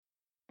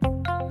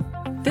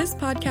This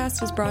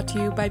podcast is brought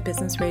to you by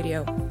Business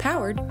Radio,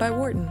 powered by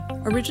Wharton,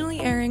 originally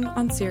airing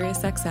on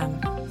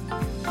SiriusXM.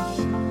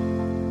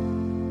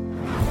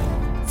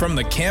 From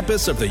the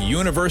campus of the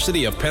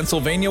University of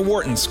Pennsylvania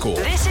Wharton School.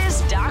 This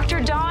is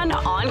Dr. Dawn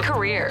on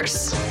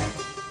Careers.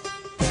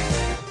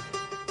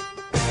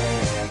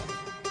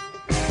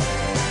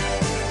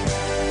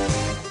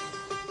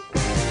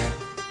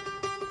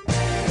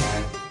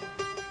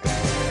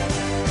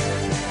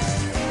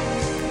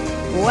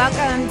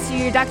 Welcome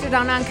to Dr.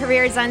 Dawn on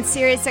Careers on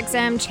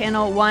SiriusXM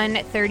Channel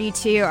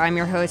 132. I'm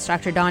your host,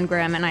 Dr. Dawn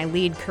Graham, and I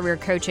lead career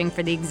coaching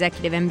for the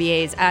executive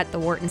MBAs at the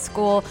Wharton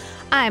School.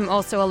 I'm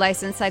also a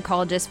licensed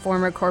psychologist,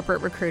 former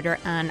corporate recruiter,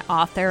 and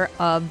author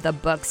of the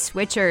book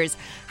Switchers,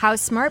 How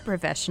Smart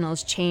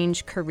Professionals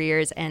Change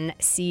Careers and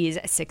Seize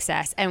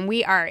Success. And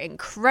we are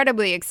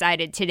incredibly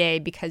excited today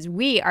because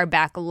we are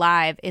back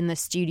live in the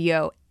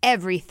studio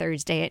every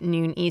Thursday at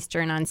noon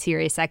Eastern on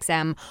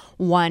SiriusXM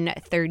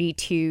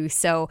 132.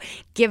 So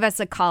give us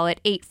a call at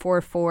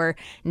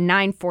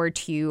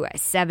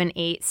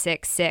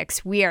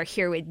 844-942-7866. We are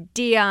here with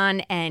Dion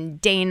and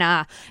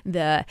Dana,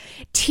 the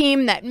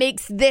team that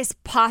makes this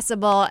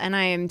possible, and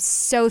I am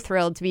so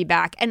thrilled to be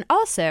back. And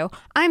also,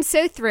 I'm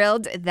so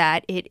thrilled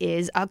that it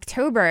is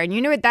October. And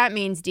you know what that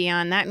means,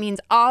 Dion? That means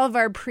all of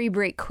our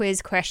pre-break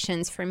quiz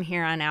questions from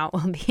here on out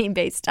will be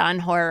based on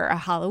horror or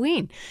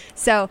Halloween.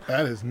 So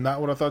that is not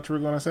what I thought you were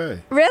going to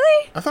say.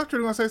 Really? I thought you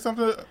were going to say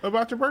something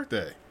about your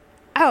birthday.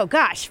 Oh,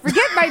 gosh,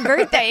 forget my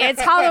birthday.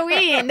 It's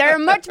Halloween. There are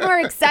much more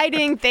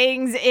exciting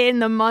things in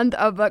the month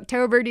of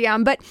October,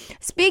 Dion. But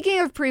speaking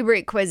of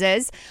pre-break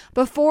quizzes,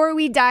 before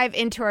we dive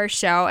into our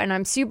show, and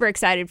I'm super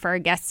excited for our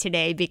guest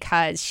today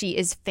because she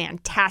is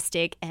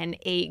fantastic and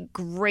a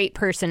great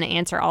person to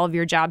answer all of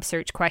your job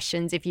search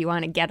questions if you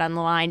want to get on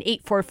the line,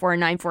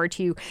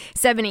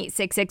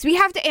 844-942-7866. We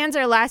have to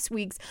answer last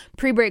week's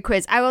pre-break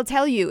quiz. I will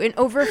tell you, in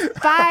over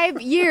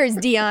 5 years,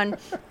 Dion,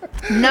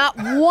 not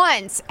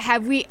once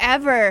have we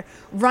ever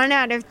run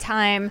out of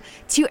time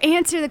to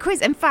answer the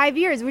quiz in 5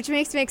 years, which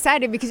makes me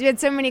excited because we had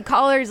so many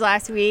callers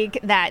last week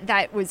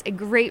that was a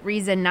great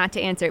reason not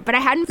to answer it. But I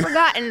hadn't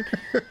forgotten.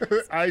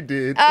 I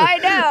did. I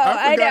know.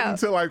 I forgot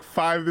until like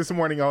 5 this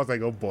morning. I was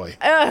like, oh boy.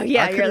 Oh,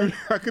 yeah. I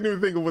couldn't even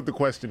think of what the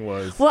question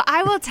was. Well,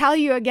 I will tell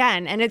you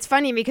again. And it's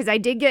funny because I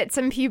did get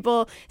some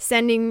people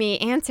sending me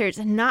answers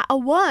and not a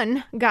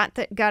one got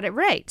it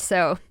right.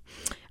 So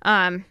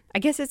I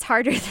guess it's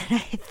harder than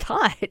I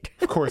thought.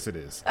 Of course it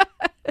is.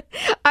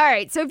 All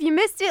right. So if you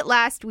missed it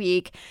last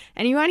week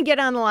and you want to get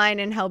on the line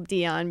and help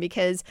Dion,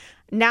 because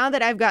now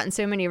that I've gotten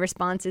so many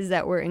responses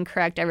that were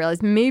incorrect, I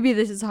realized maybe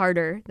this is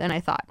harder than I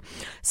thought.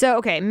 So,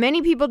 okay,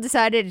 many people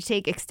decided to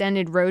take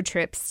extended road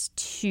trips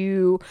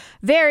to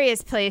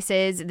various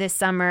places this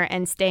summer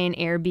and stay in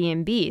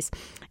Airbnbs.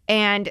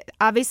 And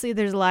obviously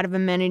there's a lot of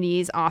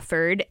amenities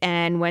offered.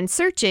 And when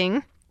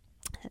searching,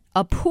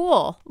 a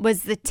pool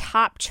was the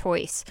top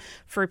choice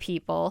for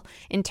people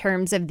in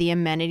terms of the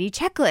amenity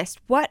checklist.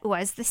 What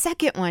was the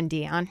second one,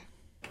 Dion?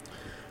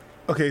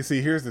 Okay,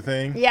 see, here's the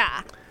thing.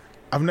 Yeah.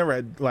 I've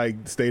never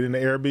stayed in the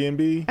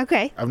Airbnb.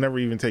 Okay. I've never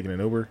even taken an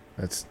Uber.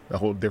 That's a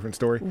whole different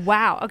story.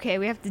 Wow. Okay,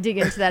 we have to dig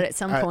into that at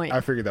some point.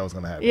 I figured that was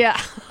going to happen. Yeah.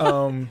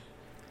 I'm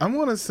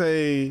going to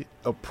say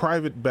a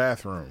private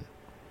bathroom.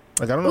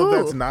 I don't know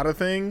if that's not a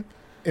thing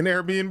in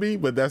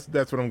Airbnb, but that's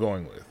what I'm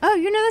going with. Oh,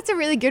 that's a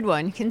really good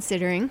one,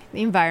 considering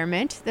the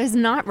environment. That's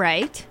not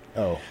right.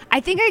 Oh. I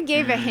think I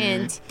gave a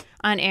hint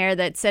on air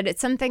that said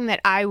it's something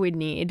that I would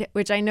need,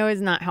 which I know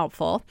is not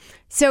helpful.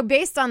 So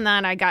based on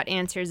that, I got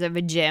answers of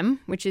a gym,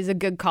 which is a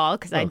good call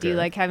because I do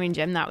like having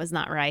gym. That was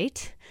not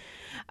right.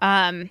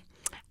 I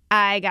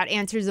got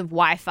answers of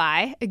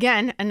Wi-Fi.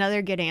 Again,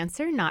 another good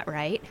answer, not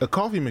right. A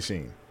coffee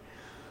machine.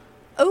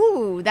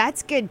 Oh,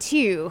 that's good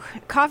too.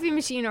 Coffee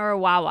machine or a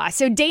Wawa.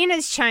 So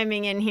Dana's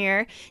chiming in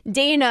here.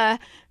 Dana,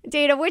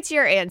 what's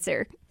your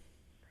answer?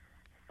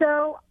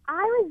 So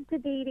I was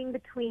debating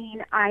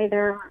between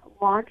either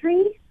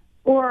laundry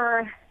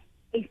or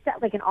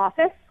like an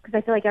office, because I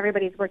feel like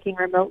everybody's working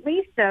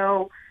remotely.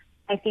 So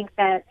I think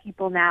that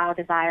people now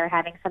desire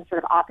having some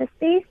sort of office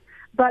space.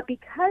 But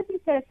because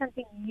you said it's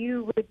something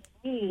you would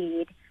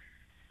need,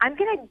 I'm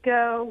going to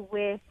go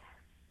with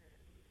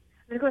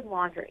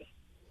laundry.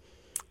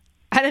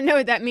 I don't know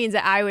what that means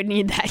that I would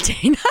need that,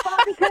 Dana. Well,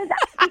 because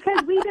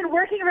we've been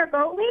working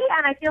remotely,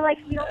 and I feel like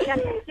you don't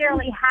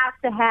necessarily have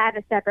to have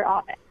a separate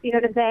office. You know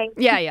what I'm saying?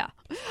 Yeah.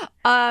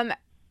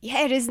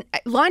 Yeah, it is.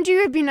 Laundry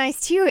would be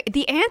nice too.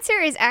 The answer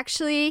is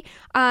actually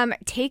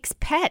takes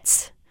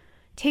pets.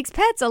 Takes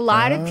pets. A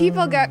lot of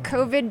people got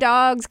COVID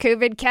dogs,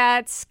 COVID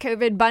cats,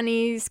 COVID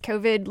bunnies,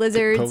 COVID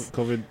lizards.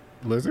 COVID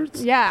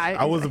lizards? Yeah.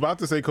 I was about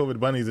to say COVID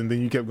bunnies, and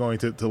then you kept going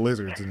to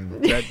lizards, and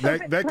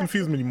that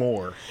confused me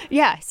more.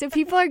 Yeah, so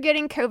people are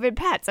getting COVID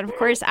pets. And of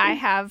course, I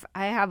have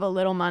a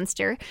little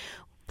monster,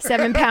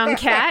 7-pound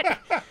cat.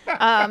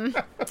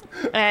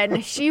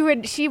 And she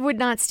would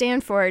not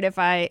stand for it if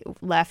I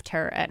left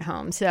her at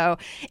home. So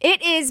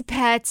it is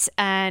pets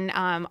and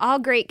all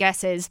great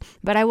guesses,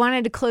 but I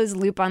wanted to close the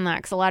loop on that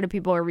because a lot of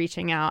people are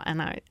reaching out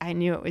and I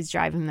knew it was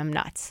driving them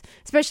nuts,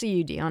 especially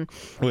you, Dion.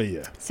 Well,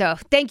 yeah. So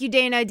thank you,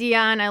 Dana,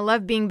 Dion. I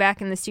love being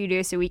back in the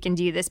studio so we can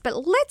do this.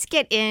 But let's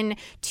get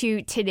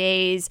into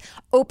today's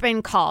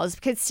open calls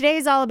because today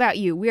is all about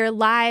you. We are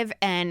live,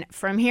 and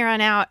from here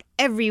on out,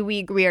 every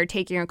week we are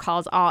taking your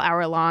calls all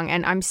hour long.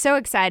 And I'm so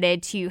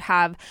excited to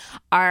have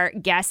our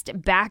guest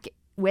back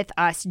with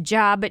us,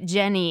 Job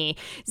Jenny.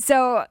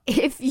 So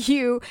if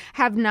you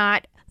have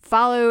not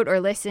followed or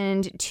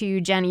listened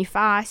to Jenny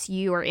Foss,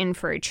 you are in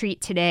for a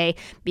treat today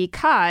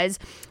because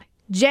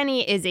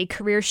Jenny is a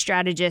career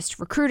strategist,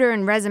 recruiter,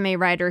 and resume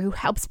writer who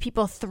helps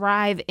people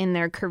thrive in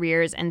their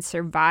careers and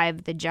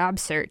survive the job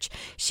search.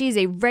 She's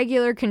a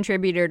regular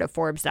contributor to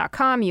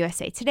Forbes.com,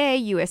 USA Today,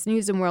 U.S.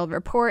 News and World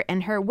Report,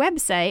 and her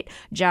website,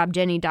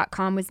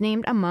 jobjenny.com, was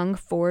named among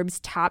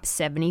Forbes' top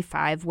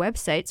 75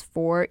 websites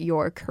for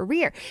your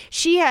career.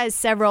 She has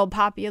several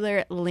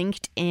popular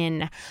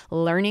LinkedIn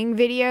learning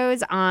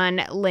videos on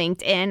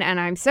LinkedIn, and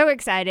I'm so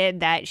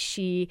excited that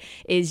she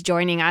is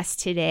joining us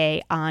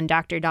today on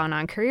Dr. Dawn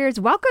on Careers.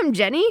 Welcome,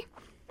 Jenny.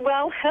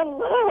 Well,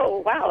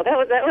 hello. Wow,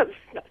 that was.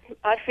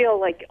 I feel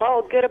like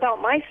all good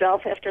about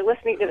myself after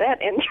listening to that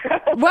intro.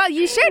 Well,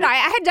 you should. I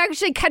had to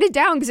actually cut it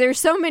down because there's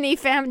so many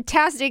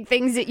fantastic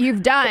things that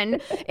you've done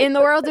in the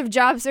world of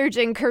job search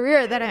and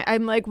career that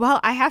I'm like,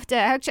 well, I have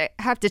to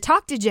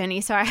talk to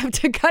Jenny, so I have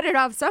to cut it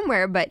off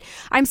somewhere. But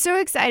I'm so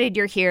excited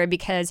you're here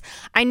because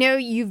I know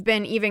you've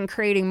been even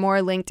creating more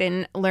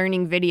LinkedIn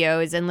learning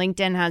videos, and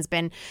LinkedIn has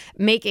been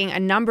making a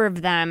number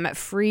of them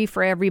free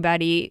for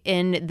everybody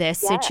in this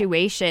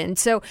situation.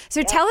 So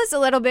tell us a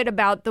little bit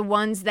about the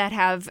ones that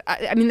have,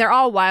 I mean, they're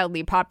all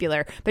wildly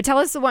popular, but tell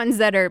us the ones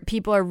that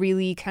people are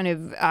really kind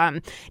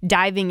of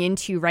diving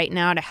into right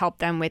now to help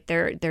them with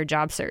their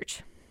job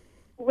search.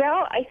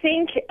 Well, I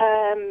think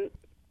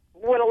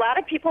what a lot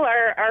of people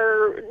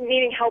are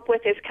needing help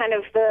with is kind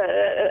of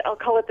I'll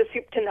call it the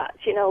soup to nuts,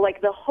 like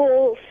the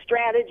whole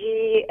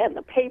strategy and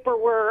the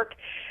paperwork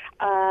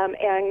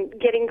and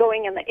getting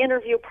going in the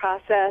interview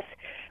process.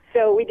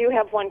 So we do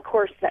have one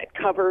course that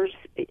covers,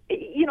 at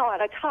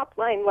a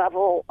top-line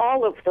level,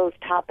 all of those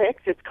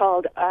topics. It's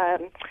called A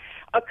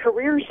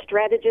Career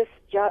Strategist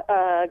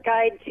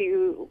Guide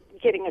to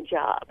Getting a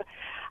Job.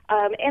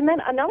 And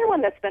then another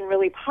one that's been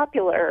really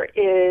popular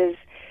is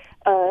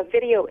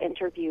video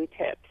interview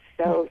tips.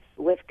 So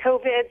with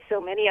COVID,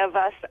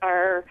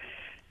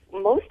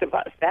 most of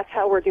us, that's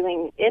how we're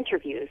doing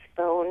interviews,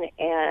 phone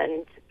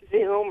and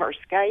Zoom or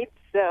Skype.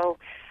 So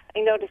I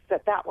noticed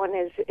that one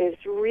is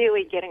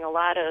really getting a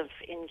lot of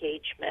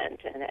engagement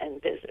and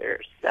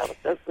visitors. So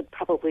those would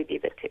probably be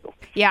the two.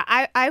 Yeah,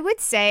 I would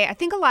say I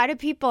think a lot of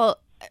people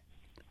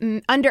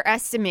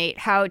underestimate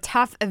how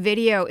tough a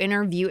video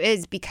interview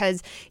is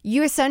because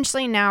you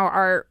essentially now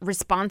are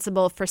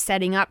responsible for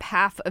setting up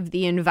half of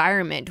the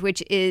environment,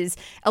 which is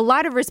a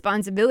lot of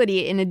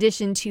responsibility in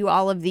addition to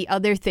all of the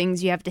other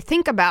things you have to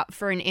think about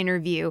for an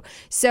interview.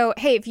 So,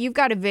 hey, if you've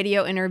got a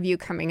video interview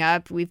coming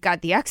up, we've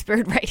got the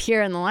expert right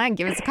here on the line.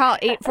 Give us a call,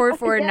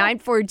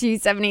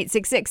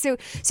 844-942-7866.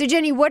 So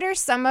Jenny, what are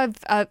some of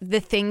the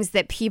things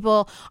that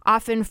people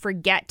often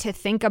forget to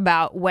think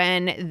about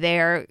when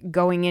they're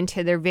going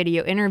into their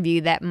video interview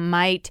that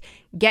might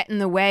get in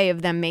the way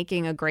of them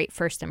making a great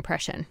first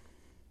impression?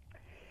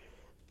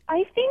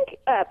 I think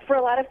for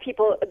a lot of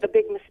people, the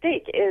big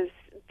mistake is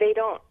they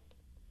don't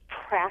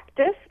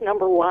practice,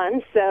 number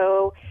one.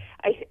 So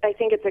I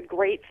think it's a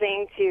great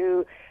thing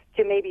to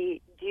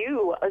maybe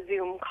do a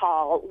Zoom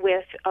call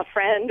with a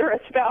friend or a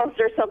spouse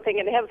or something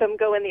and have them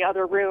go in the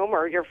other room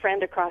or your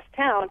friend across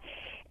town.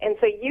 And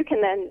so you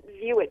can then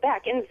view it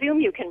back. In Zoom,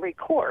 you can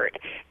record.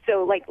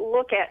 So,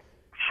 look at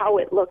how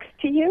it looks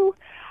to you.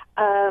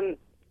 A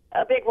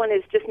big one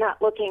is just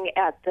not looking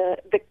at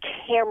the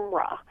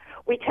camera.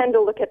 We tend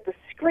to look at the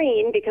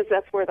screen because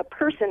that's where the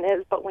person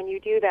is, but when you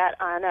do that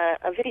on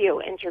a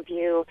video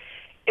interview,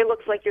 it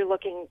looks like you're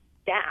looking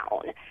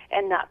down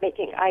and not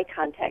making eye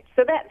contact.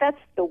 So that's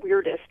the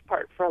weirdest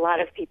part for a lot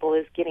of people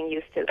is getting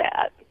used to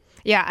that.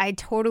 Yeah, I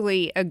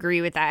totally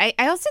agree with that.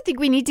 I also think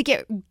we need to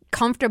get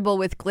comfortable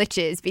with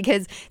glitches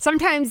because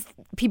sometimes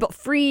people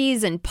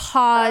freeze and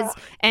pause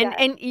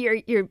and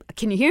you're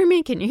can you hear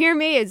me? Can you hear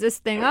me? Is this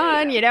thing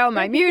on? Am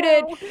I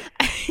muted?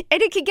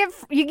 And you can get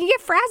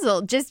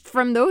frazzled just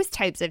from those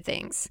types of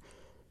things.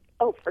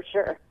 Oh, for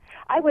sure.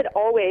 I would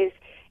always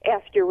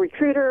ask your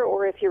recruiter,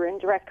 or if you're in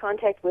direct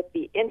contact with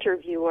the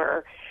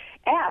interviewer,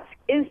 ask,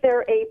 is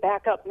there a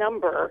backup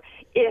number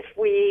if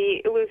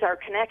we lose our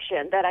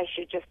connection that I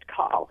should just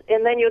call?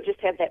 And then you'll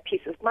just have that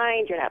peace of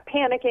mind. You're not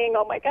panicking.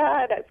 Oh, my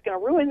God, it's going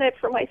to ruin it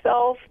for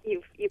myself.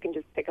 You can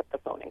just pick up the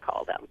phone and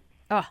call them.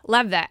 Oh,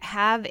 love that.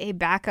 Have a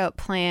backup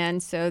plan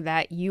so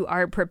that you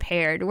are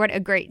prepared. What a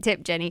great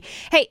tip, Jenny.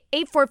 Hey,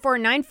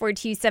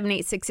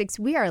 844-942-7866.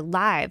 We are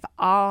live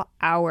all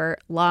hour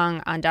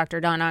long on Dr.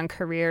 Dawn on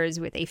Careers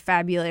with a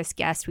fabulous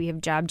guest. We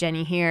have Job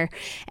Jenny here,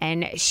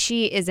 and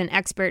she is an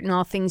expert in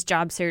all things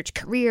job search,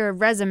 career,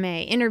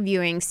 resume,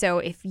 interviewing. So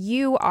if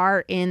you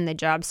are in the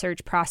job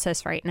search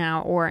process right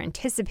now or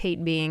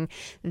anticipate being,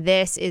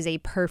 this is a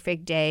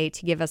perfect day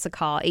to give us a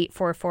call,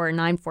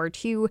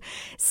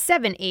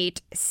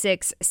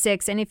 844-942-7866.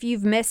 And if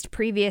you've missed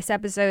previous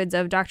episodes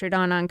of Dr.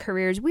 Dawn on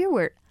Careers, we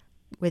were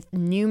with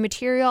new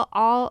material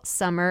all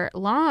summer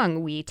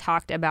long. We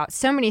talked about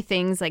so many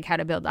things like how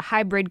to build a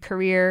hybrid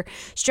career,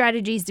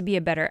 strategies to be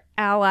a better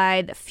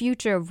ally, the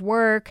future of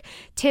work,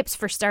 tips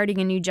for starting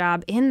a new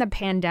job in the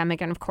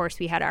pandemic. And of course,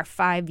 we had our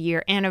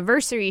 5-year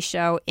anniversary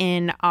show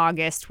in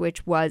August,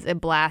 which was a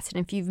blast.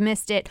 And if you've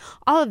missed it,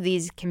 all of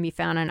these can be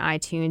found on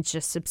iTunes.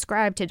 Just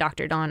subscribe to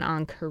Dr. Dawn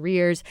on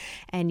Careers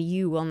and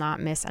you will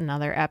not miss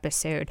another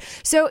episode.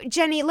 So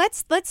Jenny,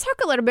 let's talk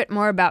a little bit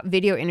more about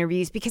video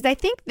interviews, because I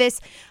think this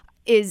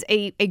is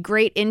a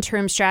great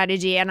interim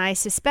strategy. And I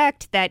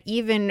suspect that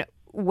even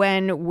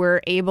when we're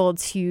able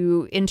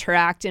to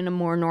interact in a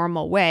more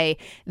normal way,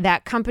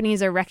 that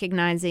companies are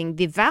recognizing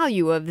the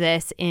value of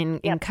this in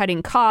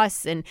cutting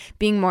costs and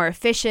being more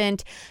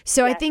efficient.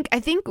 So I think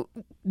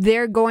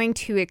they're going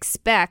to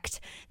expect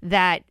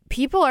that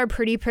people are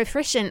pretty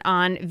proficient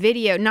on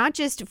video, not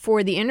just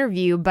for the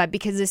interview, but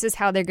because this is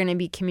how they're going to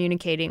be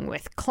communicating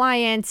with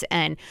clients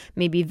and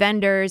maybe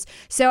vendors.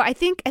 So I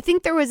think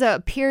there was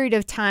a period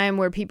of time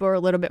where people were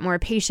a little bit more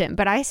patient,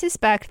 but I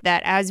suspect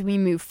that as we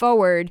move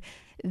forward,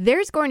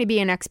 there's going to be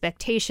an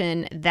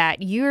expectation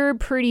that you're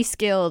pretty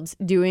skilled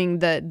doing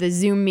the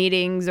Zoom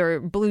meetings or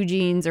Blue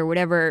Jeans or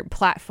whatever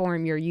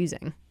platform you're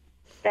using.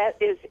 That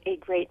is a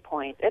great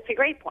point. That's a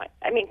great point.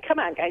 I mean, come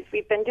on, guys.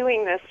 We've been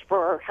doing this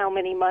for how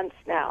many months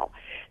now?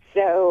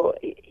 So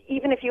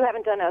even if you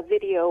haven't done a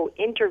video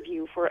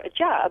interview for a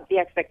job, the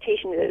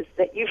expectation is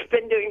that you've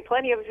been doing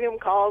plenty of Zoom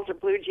calls or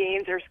Blue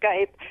Jeans or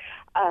Skype.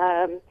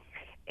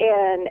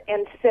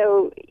 And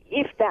so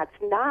if that's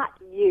not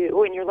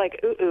you and you're like,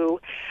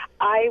 ooh,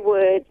 I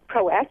would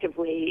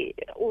proactively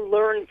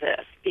learn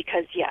this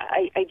because,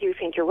 I do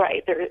think you're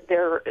right.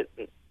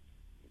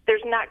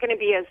 There's not going to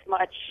be as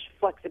much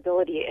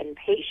flexibility and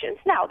patience.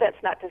 Now,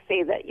 that's not to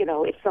say that,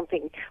 if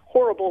something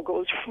horrible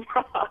goes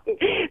wrong,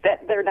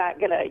 that they're not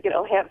going to,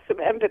 have some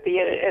empathy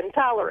and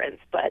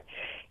tolerance. But,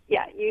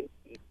 you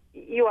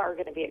are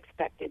going to be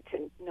expected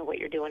to know what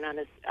you're doing on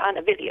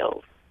a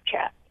video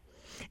chat.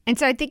 And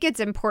so I think it's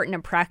important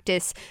to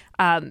practice,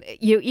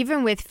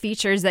 even with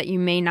features that you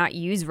may not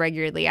use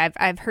regularly.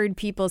 I've heard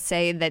people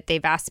say that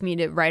they've asked me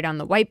to write on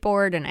the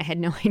whiteboard and I had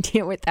no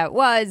idea what that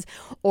was,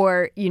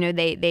 or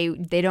they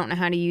don't know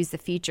how to use the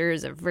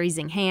features of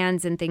raising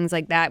hands and things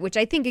like that, which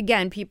I think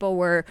again people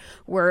were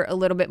a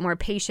little bit more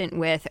patient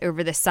with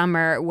over the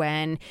summer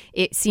when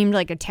it seemed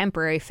like a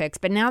temporary fix.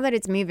 But now that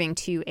it's moving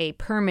to a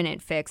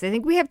permanent fix, I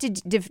think we have to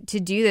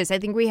do this. I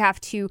think we have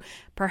to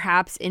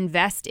perhaps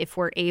invest, if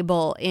we're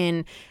able,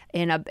 in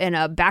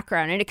a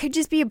background, and it could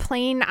just be a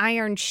plain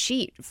iron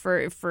sheet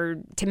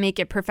to make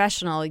it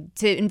professional,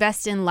 to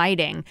invest in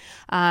lighting.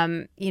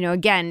 Again,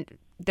 you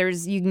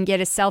can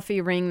get a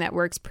selfie ring that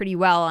works pretty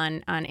well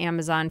on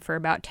Amazon for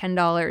about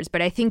 $10,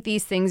 but I think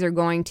these things are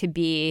going to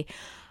be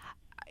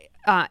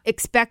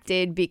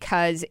expected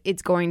because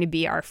it's going to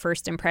be our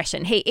first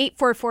impression. Hey,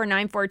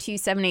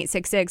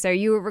 844-942-7866. Are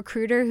you a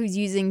recruiter who's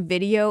using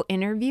video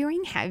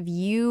interviewing? Have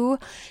you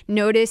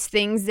noticed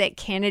things that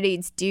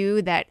candidates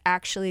do that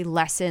actually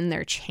lessen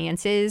their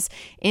chances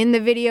in the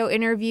video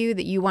interview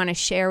that you want to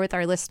share with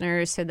our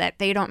listeners so that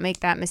they don't make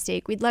that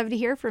mistake? We'd love to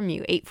hear from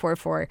you.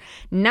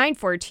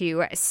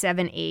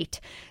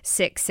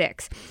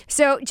 844-942-7866.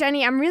 So,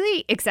 Jenny, I'm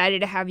really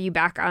excited to have you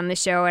back on the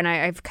show, and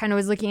I've kind of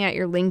was looking at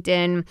your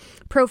LinkedIn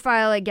profile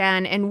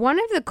again, and one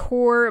of the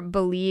core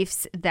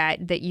beliefs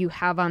that you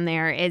have on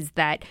there is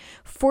that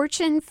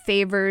fortune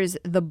favors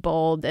the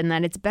bold and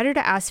that it's better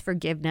to ask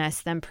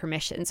forgiveness than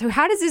permission. So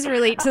how does this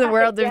relate to the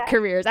world of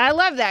careers? I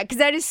love that because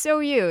that is so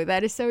you.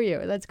 That's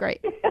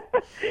great.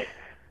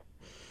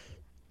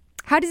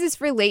 How does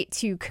this relate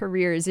to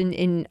careers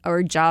in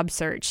or job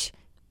search?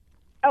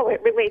 Oh,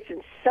 it relates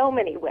in so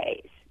many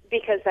ways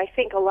because I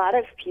think a lot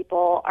of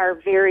people are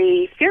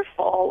very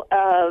fearful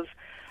of,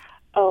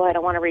 oh, I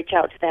don't want to reach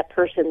out to that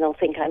person, they'll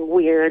think I'm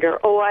weird, or,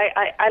 oh,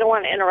 I don't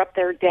want to interrupt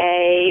their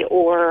day,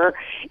 or,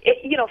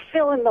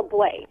 fill in the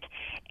blank.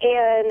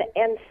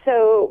 And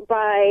so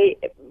by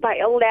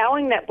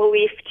allowing that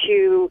belief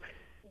to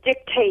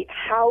dictate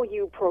how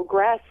you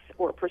progress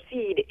or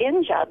proceed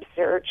in job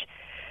search,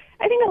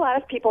 I think a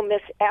lot of people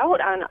miss out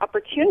on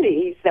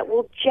opportunities that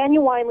will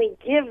genuinely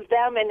give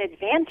them an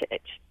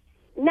advantage.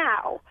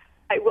 Now,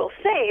 I will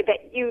say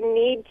that you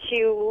need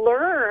to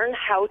learn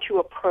how to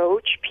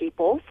approach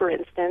people, for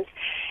instance,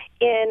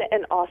 in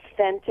an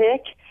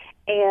authentic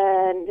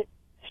and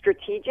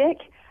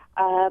strategic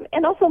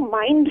and also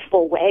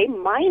mindful way,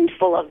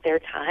 mindful of their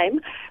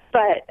time,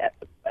 but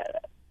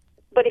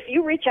But if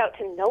you reach out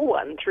to no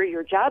one through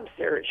your job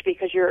search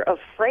because you're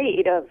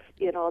afraid of,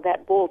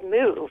 that bold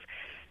move,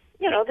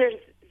 there's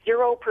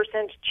 0%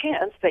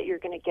 chance that you're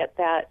going to get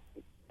that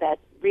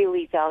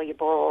really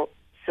valuable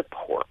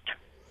support.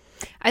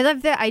 I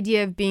love the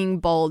idea of being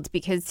bold,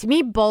 because to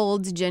me,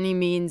 bold, Jenny,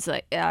 means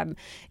like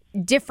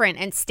different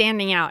and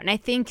standing out. And I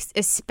think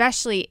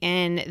especially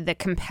in the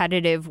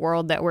competitive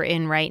world that we're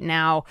in right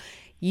now,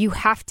 you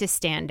have to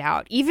stand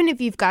out. Even if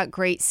you've got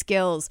great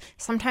skills,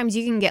 sometimes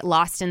you can get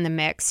lost in the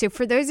mix. So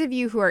for those of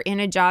you who are in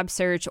a job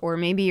search, or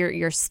maybe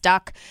you're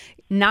stuck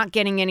not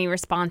getting any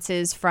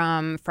responses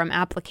from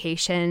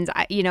applications,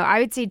 I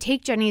would say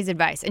take Jenny's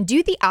advice and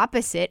do the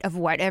opposite of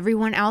what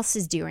everyone else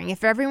is doing.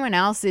 If everyone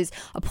else is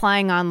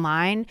applying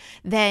online,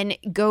 then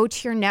go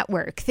to your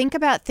network. Think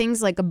about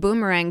things like a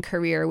boomerang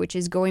career, which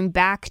is going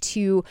back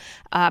to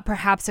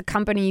perhaps a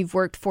company you've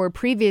worked for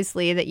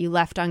previously that you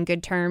left on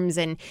good terms,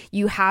 and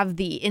you have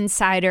the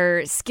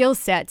insider skill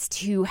sets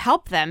to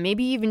help them,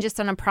 maybe even just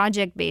on a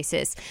project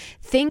basis.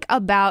 Think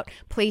about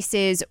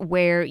places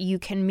where you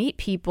can meet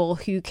people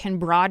who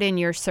can broaden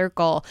your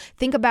circle.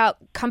 Think about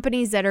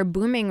companies that are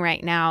booming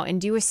right now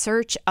and do a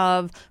search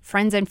of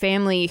friends and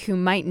family who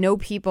might know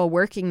people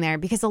working there,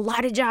 because a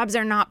lot of jobs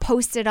are not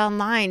posted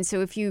online. So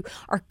if you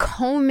are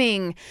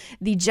combing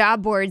the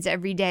job boards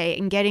every day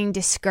and getting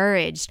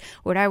discouraged,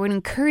 what I would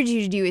encourage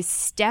you to do is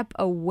step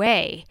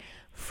away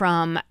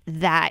from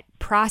that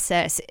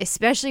process,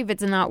 especially if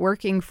it's not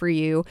working for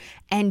you,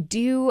 and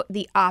do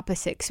the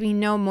opposite. Because we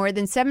know more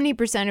than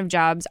 70% of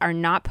jobs are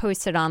not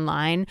posted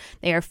online.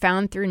 They are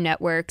found through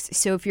networks.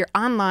 So if you're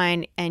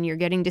online and you're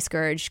getting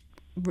discouraged,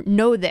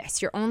 know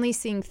this: you're only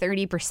seeing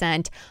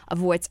 30%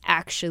 of what's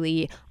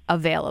actually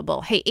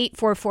available. Hey,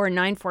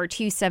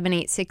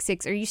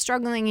 844-942-7866. Are you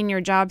struggling in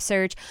your job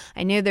search?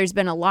 I know there's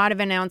been a lot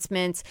of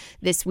announcements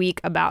this week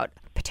about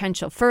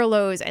potential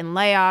furloughs and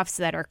layoffs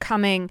that are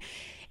coming.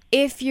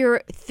 If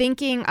you're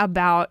thinking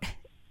about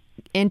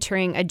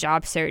entering a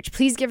job search,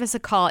 please give us a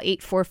call,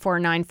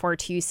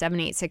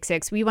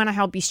 844-942-7866. We want to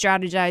help you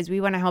strategize.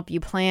 We want to help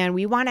you plan.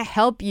 We want to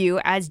help you,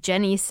 as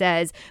Jenny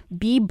says,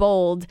 be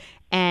bold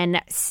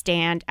and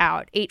stand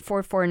out.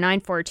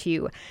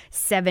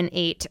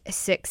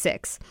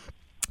 844-942-7866.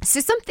 So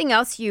something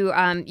else you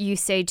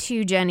say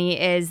too, Jenny,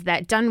 is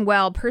that done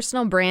well,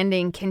 personal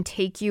branding can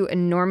take you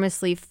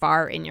enormously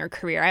far in your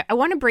career. I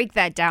want to break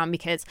that down,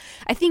 because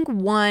I think,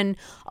 one,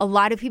 a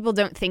lot of people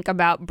don't think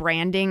about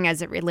branding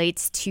as it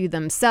relates to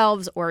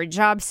themselves or a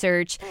job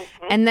search.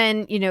 Mm-hmm. And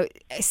then,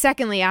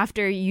 secondly,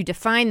 after you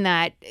define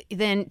that,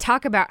 then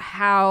talk about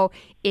how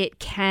it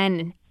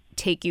can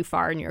take you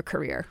far in your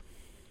career.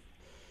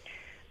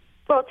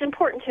 Well, it's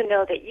important to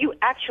know that you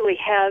actually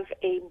have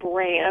a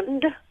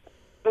brand,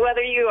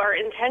 whether you are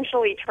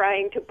intentionally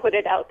trying to put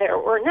it out there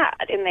or not,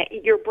 and that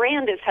your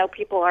brand is how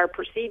people are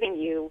perceiving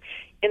you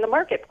in the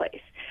marketplace.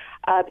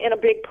 In a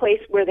big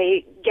place where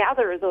they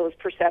gather those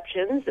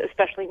perceptions,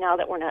 especially now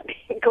that we're not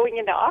going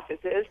into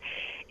offices,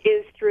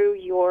 is through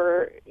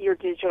your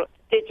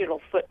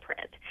digital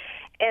footprint.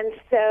 And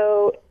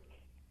so,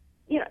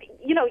 you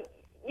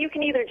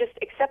can either just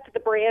accept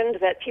the brand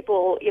that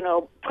people,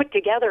 put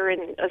together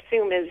and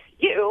assume is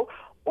you,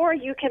 or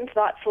you can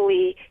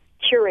thoughtfully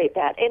curate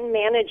that and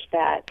manage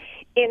that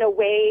in a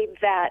way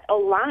that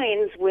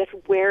aligns with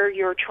where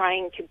you're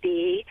trying to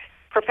be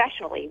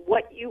professionally,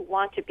 what you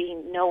want to be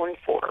known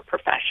for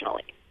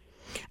professionally.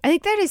 I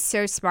think that is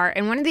so smart.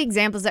 And one of the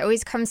examples that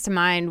always comes to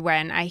mind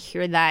when I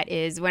hear that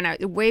is when I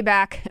way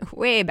back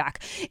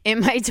in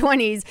my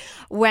 20s,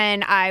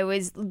 when I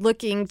was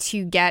looking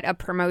to get a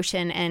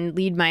promotion and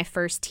lead my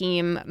first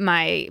team,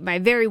 my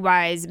very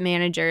wise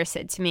manager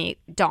said to me,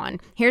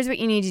 Dawn, here's what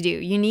you need to do.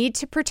 You need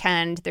to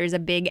pretend there's a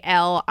big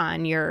L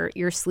on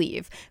your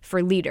sleeve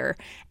for leader.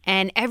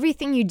 And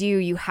everything you do,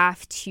 you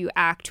have to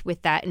act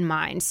with that in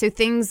mind. So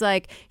things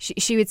like,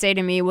 she would say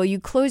to me, well, you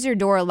close your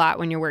door a lot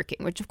when you're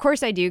working, which of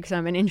course I do because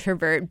I'm an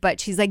introvert. But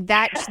she's like,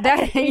 that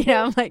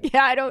I'm like,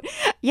 yeah, I don't.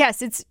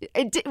 Yes,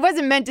 it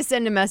wasn't meant to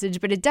send a message,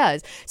 but it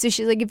does. So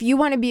she's like, if you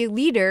want to be a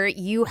leader,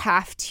 you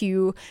have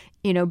to,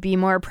 be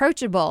more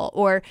approachable,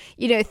 or,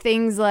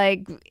 things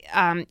like,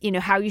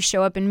 how you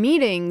show up in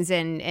meetings,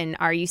 and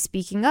are you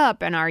speaking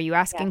up, and are you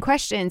asking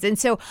questions? And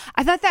so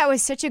I thought that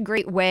was such a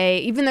great way,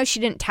 even though she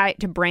didn't tie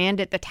it to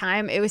brand at the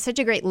time, it was such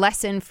a great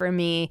lesson for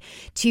me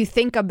to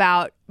think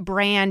about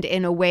brand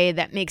in a way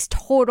that makes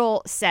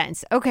total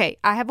sense. Okay,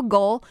 I have a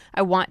goal.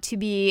 I want to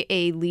be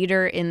a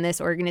leader in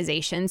this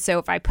organization. So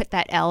if I put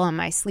that L on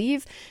my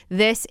sleeve,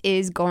 this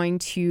is going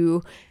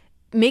to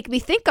make me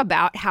think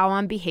about how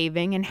I'm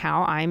behaving and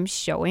how I'm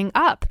showing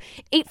up.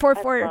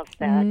 844, I love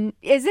that.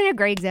 Isn't it a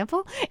great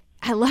example?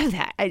 I love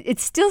that.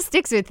 It still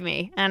sticks with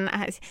me. And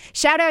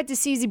shout out to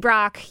Susie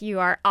Brock. You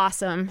are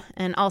awesome.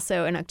 And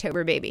also an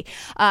October baby.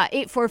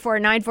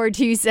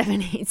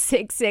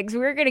 844-942-7866.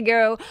 We're going to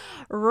go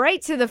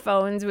right to the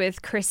phones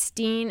with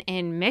Christine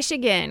in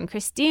Michigan.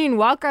 Christine,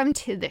 welcome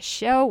to the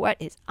show. What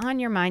is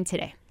on your mind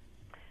today?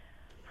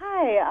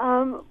 Hi.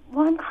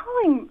 Well, I'm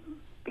calling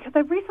because I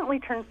recently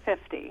turned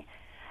 50.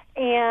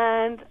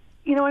 And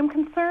I'm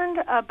concerned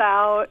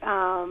about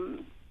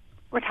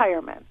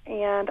retirement,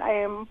 and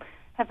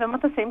have been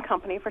with the same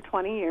company for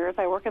 20 years.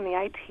 I work in the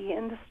IT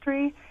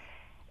industry,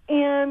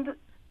 and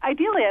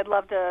ideally I'd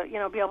love to,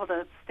 be able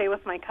to stay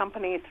with my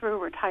company through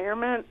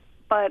retirement,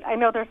 but I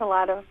know there's a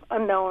lot of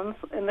unknowns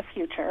in the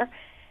future,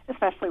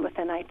 especially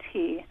within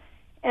IT.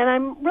 And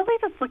I'm really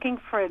just looking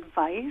for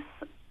advice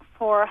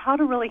for how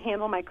to really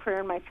handle my career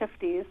in my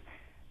 50s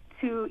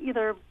to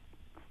either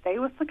be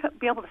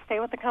able to stay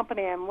with the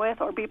company I'm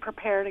with or be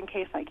prepared in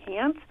case I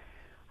can't,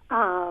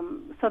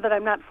 so that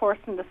I'm not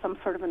forced into some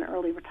sort of an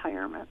early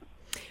retirement.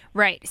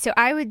 Right. So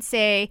I would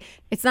say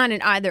it's not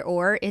an either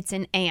or, it's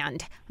an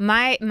and.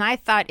 My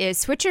thought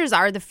is switchers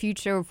are the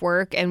future of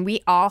work, and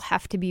we all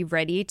have to be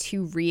ready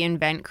to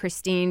reinvent,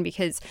 Christine,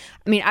 because,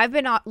 I've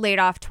been laid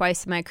off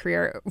twice in my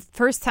career.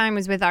 First time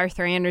was with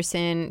Arthur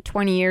Andersen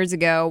 20 years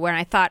ago when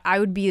I thought I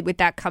would be with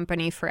that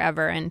company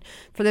forever. And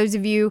for those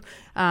of you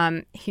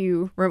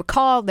who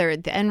recall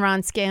the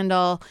Enron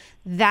scandal,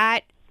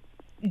 that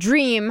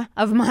dream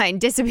of mine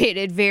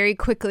dissipated very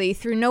quickly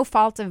through no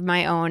fault of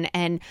my own,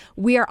 and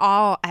we are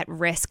all at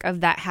risk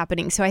of that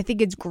happening. So I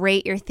think it's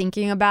great you're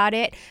thinking about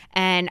it,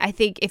 and I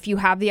think if you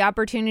have the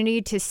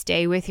opportunity to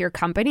stay with your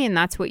company and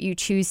that's what you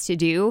choose to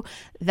do,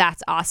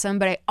 that's awesome.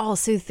 But I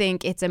also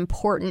think it's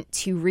important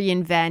to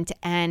reinvent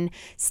and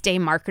stay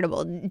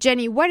marketable.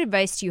 Jenny, what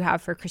advice do you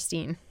have for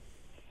Christine?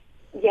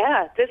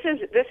 Yeah, this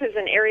is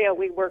an area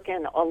we work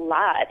in a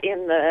lot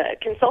in the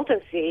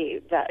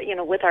consultancy that,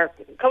 with our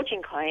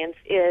coaching clients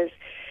is,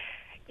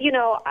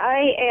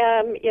 I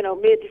am,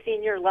 mid to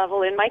senior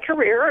level in my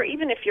career, or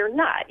even if you're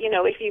not,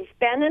 if you've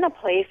been in a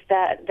place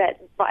that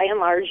by and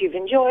large you've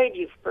enjoyed,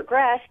 you've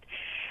progressed,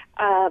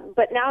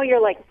 but now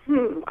you're like,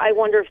 I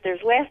wonder if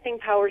there's lasting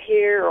power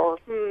here, or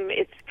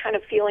it's kind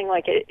of feeling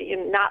like it,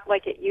 not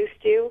like it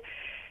used to.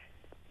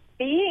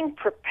 Being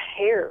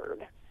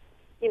prepared,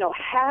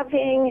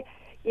 having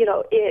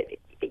it,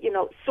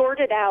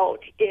 sorted out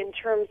in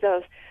terms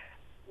of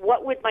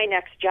what would my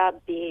next job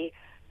be,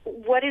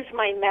 what is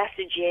my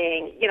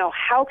messaging,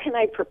 how can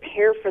I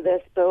prepare for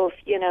this both,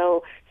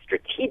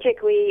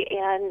 strategically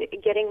and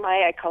getting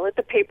I call it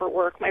the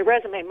paperwork, my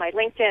resume, my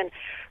LinkedIn,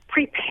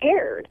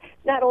 prepared.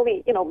 Not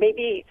only,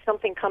 maybe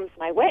something comes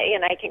my way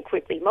and I can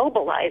quickly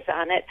mobilize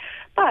on it,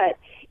 but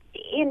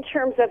in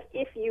terms of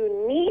if you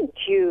need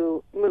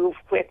to move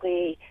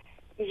quickly,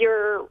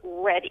 you're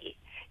ready.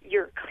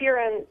 You're clear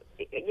on,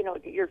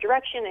 your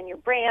direction and your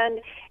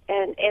brand,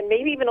 and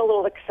maybe even a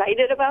little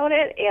excited about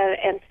it.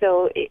 And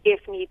so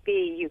if need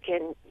be, you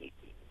can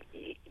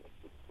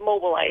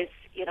mobilize,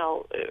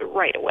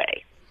 right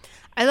away.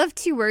 I love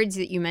two words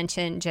that you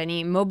mentioned,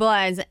 Jenny,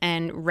 mobilize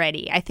and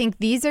ready. I think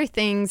these are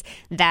things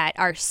that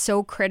are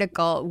so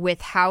critical with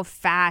how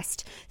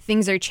fast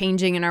things are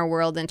changing in our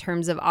world in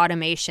terms of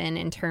automation,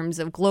 in terms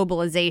of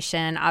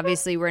globalization.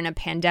 Obviously, we're in a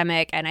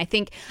pandemic, and I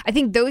think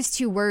those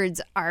two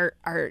words are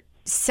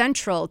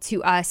central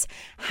to us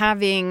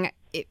having,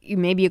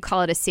 maybe you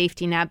call it a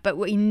safety net, but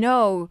what we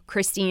know,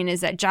 Christine,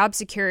 is that job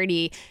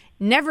security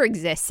never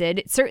existed.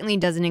 It certainly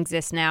doesn't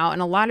exist now.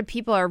 And a lot of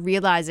people are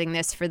realizing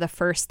this for the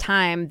first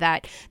time,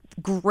 that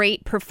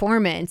great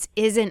performance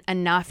isn't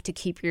enough to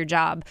keep your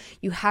job.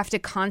 You have to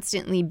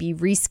constantly be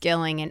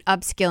reskilling and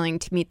upskilling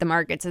to meet the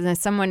markets. And as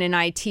someone in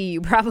IT, you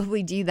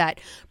probably do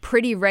that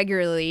pretty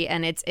regularly.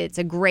 And it's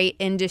a great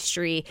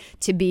industry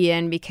to be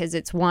in because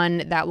it's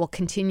one that will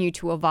continue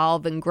to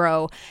evolve and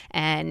grow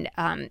and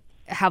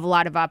have a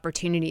lot of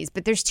opportunities.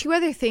 But there's two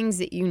other things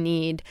that you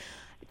need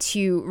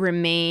to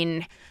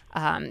remain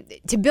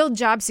to build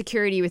job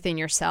security within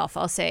yourself,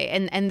 I'll say.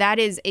 And that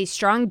is a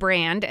strong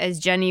brand, as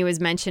Jenny was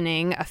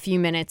mentioning a few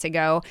minutes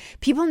ago.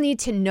 People need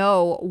to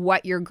know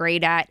what you're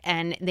great at,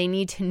 and they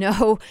need to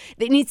know,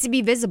 it needs to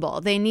be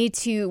visible. They need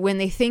to, when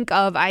they think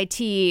of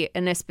IT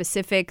and a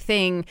specific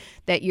thing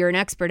that you're an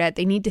expert at,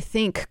 they need to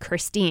think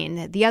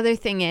Christine. The other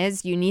thing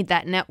is you need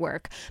that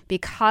network,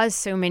 because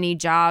so many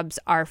jobs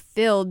are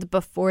filled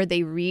before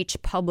they reach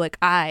public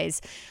eyes.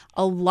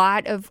 A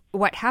lot of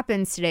what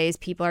happens today is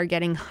people are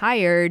getting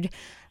hired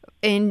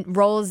in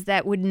roles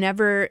that would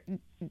never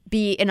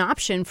be an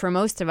option for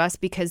most of us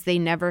because they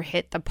never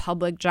hit the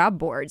public job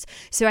boards.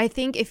 So I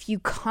think if you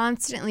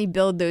constantly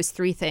build those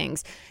three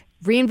things,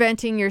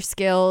 reinventing your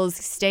skills,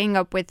 staying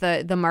up with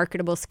the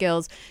marketable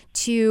skills,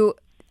 to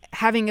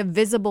having a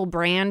visible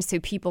brand so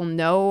people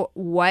know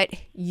what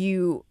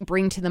you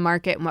bring to the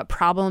market and what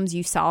problems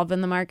you solve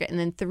in the market, and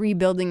then 3,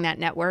 building that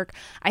network,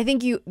 I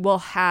think you will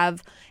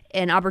have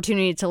an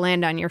opportunity to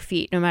land on your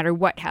feet no matter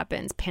what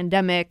happens.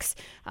 Pandemics,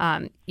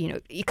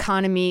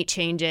 economy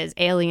changes,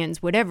 aliens,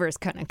 whatever is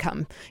going to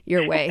come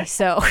your way.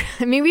 So,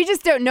 we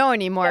just don't know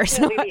anymore.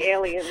 Definitely so, the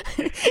aliens.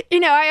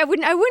 I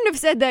wouldn't have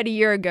said that a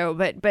year ago,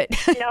 but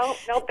No,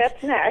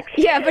 that's next.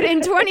 Yeah, but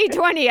in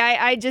 2020,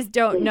 I just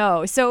don't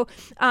know. So,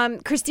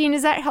 Christine,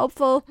 is that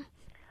helpful?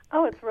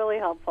 Oh, it's really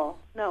helpful.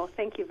 No,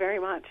 thank you very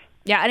much.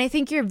 Yeah, and I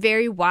think you're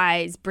very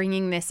wise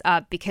bringing this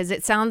up, because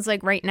it sounds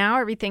like right now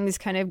everything is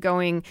kind of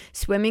going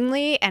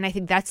swimmingly, and I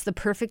think that's the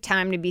perfect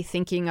time to be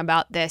thinking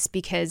about this,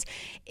 because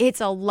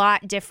it's a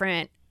lot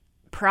different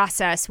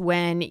process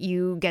when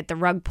you get the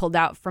rug pulled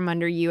out from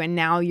under you and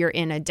now you're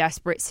in a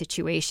desperate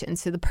situation.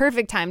 So the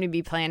perfect time to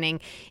be planning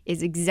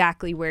is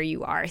exactly where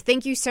you are.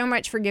 Thank you so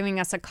much for giving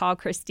us a call,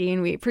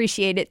 Christine. We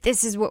appreciate it.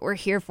 This is what we're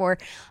here for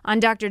on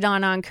Dr.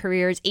 Don on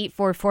Careers,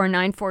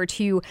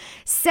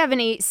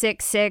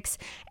 844-942-7866.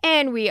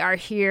 And we are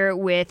here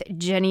with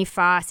Jenny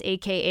Foss,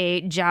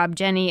 aka Job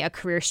Jenny, a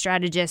career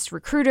strategist,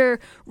 recruiter,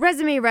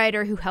 resume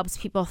writer who helps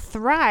people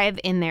thrive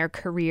in their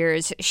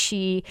careers.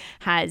 She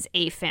has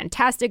a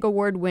fantastic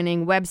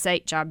award-winning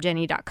website,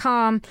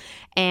 jobjenny.com,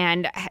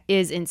 and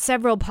is in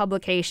several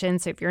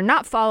publications. So if you're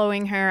not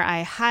following her,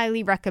 I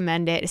highly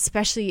recommend it,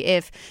 especially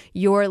if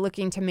you're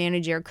looking to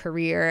manage your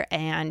career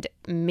and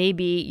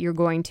maybe you're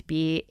going to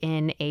be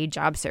in a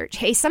job search.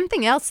 Hey,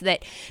 something else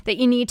that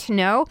you need to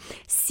know,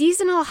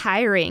 seasonal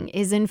hiring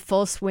is in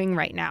full swing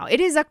right now. It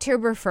is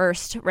October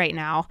 1st right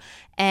now,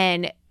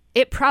 and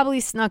it probably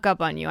snuck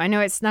up on you. I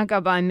know it snuck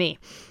up on me.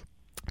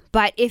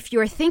 But if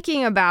you're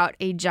thinking about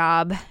a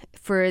job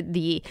for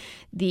the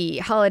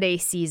holiday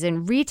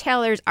season,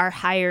 retailers are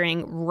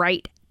hiring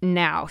right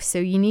now. So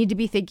you need to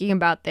be thinking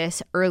about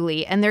this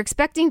early. And they're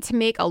expecting to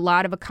make a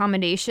lot of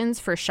accommodations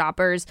for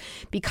shoppers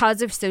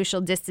because of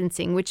social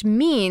distancing, which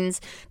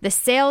means the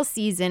sales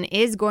season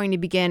is going to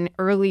begin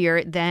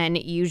earlier than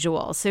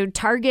usual. So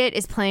Target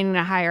is planning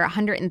to hire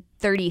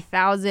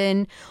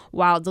 130,000,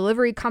 while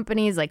delivery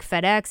companies like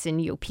FedEx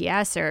and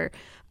UPS or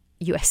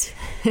US,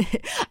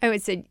 I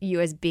would say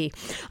USB.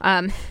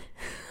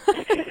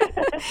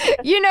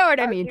 You know what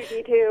I mean.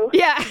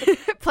 Yeah.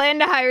 Plan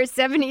to hire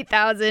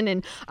 70,000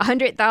 and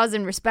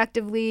 100,000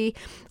 respectively.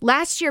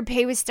 Last year,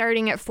 pay was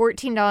starting at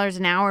 $14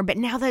 an hour, but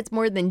now that's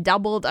more than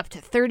doubled up to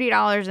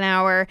 $30 an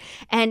hour.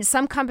 And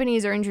some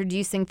companies are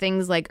introducing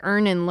things like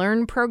earn and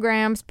learn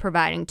programs,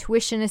 providing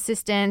tuition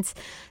assistance.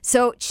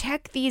 So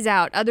check these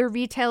out. Other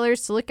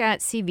retailers to look at: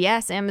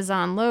 CVS,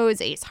 Amazon,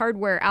 Lowe's, Ace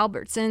Hardware,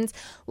 Albertsons.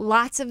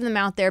 Lots of them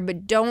out there,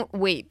 but don't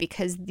wait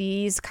because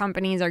these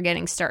companies are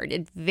getting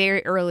started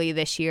very early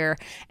this year,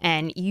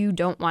 and you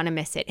don't want to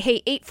miss it.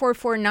 Hey,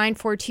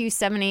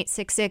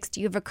 844-942-7866.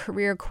 Do you have a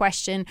career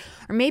question?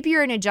 Or maybe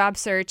you're in a job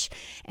search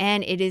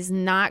and it is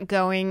not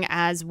going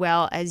as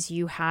well as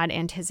you had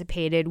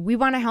anticipated. We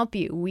want to help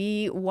you.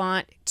 We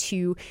want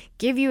to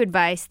give you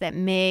advice that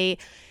may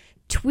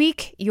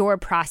tweak your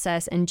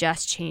process and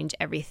just change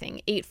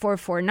everything.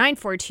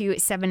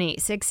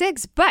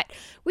 844-942-7866. But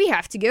we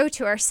have to go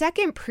to our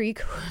second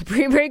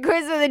pre-break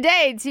quiz of the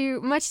day,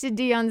 much to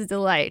Dion's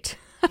delight.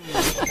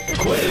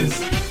 Quiz?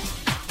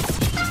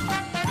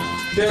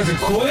 There's a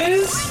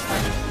quiz?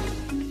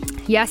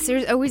 Yes,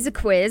 there's always a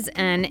quiz,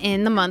 and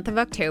in the month of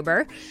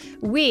October,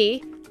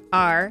 we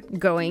are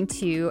going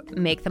to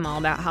make them all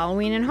about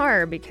Halloween and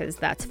horror because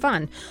that's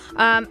fun.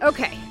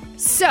 Okay,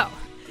 so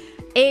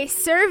a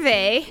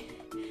survey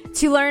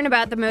to learn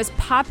about the most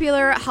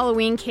popular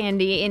Halloween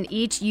candy in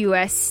each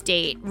U.S.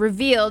 state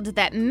revealed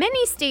that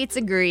many states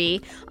agree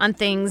on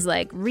things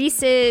like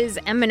Reese's,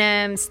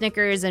 M&M's,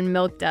 Snickers, and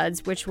Milk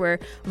Duds, which were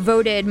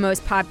voted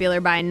most popular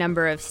by a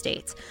number of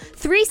states.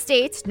 3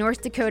 states,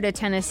 North Dakota,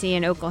 Tennessee,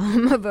 and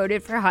Oklahoma,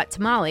 voted for hot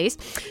tamales.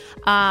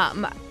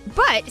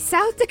 But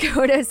South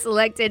Dakota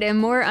selected a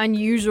more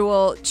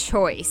unusual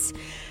choice.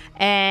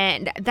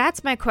 And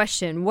that's my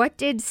question. What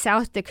did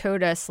South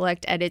Dakota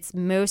select at its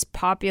most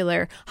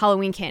popular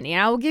Halloween candy?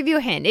 And I will give you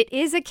a hint. It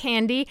is a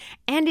candy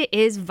and it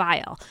is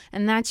vile.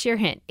 And that's your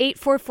hint.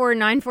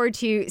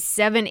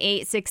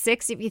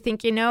 844-942-7866. If you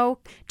think you know,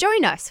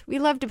 join us. We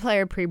love to play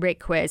our pre-break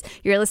quiz.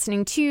 You're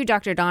listening to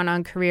Dr. Don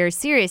on Careers,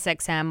 Sirius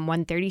XM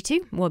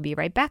 132. We'll be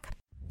right back.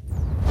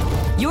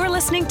 You're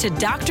listening to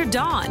Dr.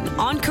 Don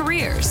on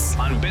Careers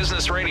on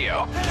Business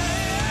Radio.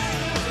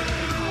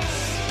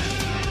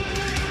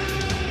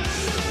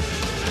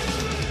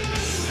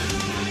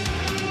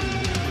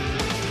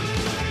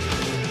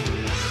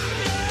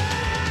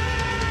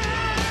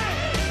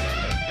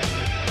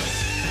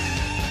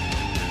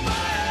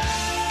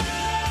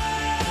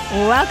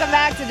 Welcome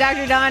back to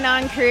Dr. Don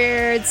on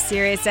Careers,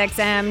 Sirius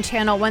XM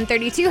channel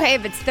 132. Hey,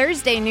 if it's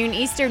Thursday, noon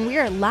Eastern, we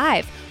are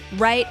live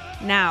right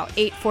now.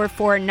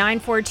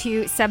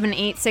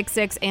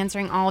 844-942-7866,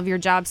 answering all of your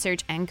job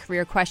search and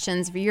career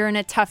questions. If you're in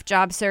a tough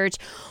job search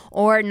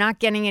or not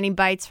getting any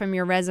bites from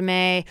your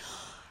resume,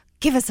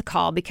 give us a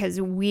call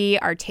because we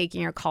are taking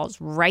your calls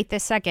right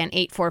this second,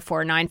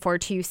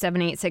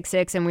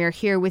 844-942-7866. And we are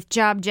here with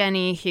Job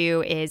Jenny,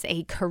 who is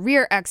a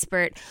career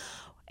expert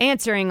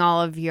answering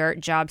all of your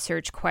job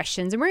search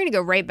questions. And we're going to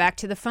go right back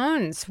to the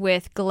phones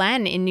with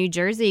Glenn in New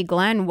Jersey.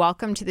 Glenn,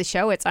 welcome to the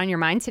show. What's on your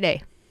mind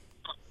today?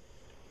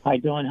 Hi,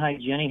 Dawn. Hi,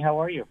 Jenny. How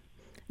are you?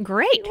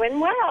 Great. Doing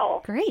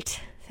well.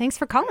 Great. Thanks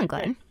for calling,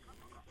 Glenn.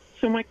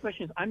 So my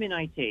question is, I'm in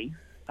IT,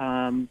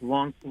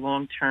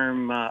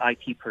 long-term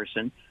IT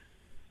person.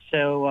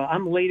 So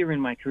I'm later in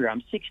my career.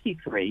 I'm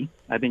 63.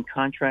 I've been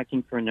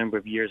contracting for a number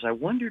of years. I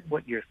wondered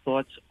what your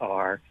thoughts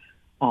are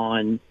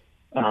on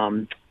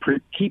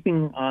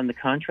keeping on the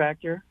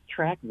contractor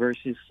track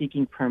versus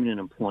seeking permanent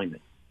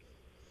employment.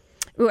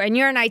 Ooh, and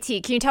you're in IT.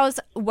 Can you tell us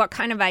what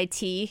kind of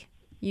IT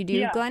You do,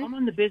 Yeah, Glenn? I'm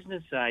on the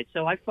business side.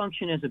 So I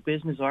function as a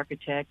business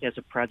architect, as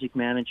a project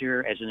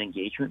manager, as an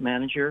engagement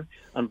manager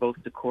on both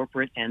the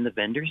corporate and the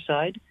vendor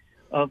side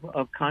of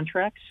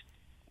contracts.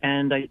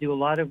 And I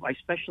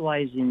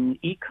specialize in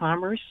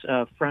e-commerce,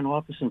 front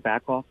office and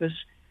back office.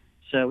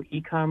 So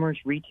e-commerce,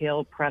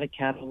 retail, product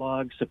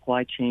catalog,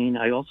 supply chain.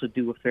 I also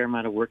do a fair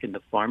amount of work in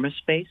the pharma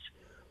space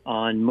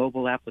on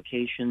mobile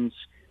applications,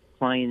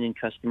 client and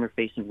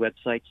customer-facing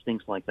websites,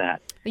 things like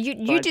that.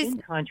 I've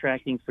been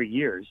contracting for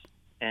years,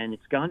 and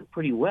it's gone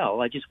pretty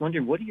well. I just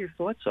wondered what your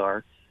thoughts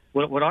are.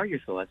 What are your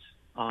thoughts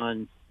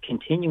on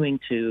continuing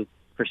to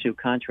pursue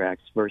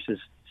contracts versus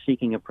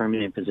seeking a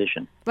permanent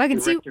position, well,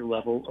 director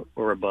level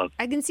or above?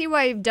 I can see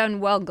why you've done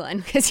well, Glenn,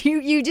 because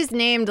you just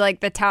named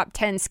like the top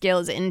 10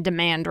 skills in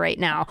demand right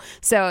now.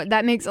 So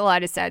that makes a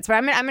lot of sense. But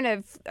I'm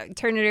going to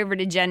turn it over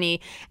to Jenny.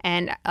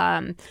 And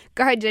go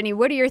ahead, Jenny.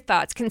 What are your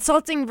thoughts?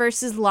 Consulting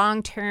versus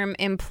long-term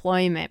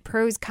employment.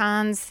 Pros,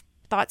 cons,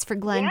 thoughts for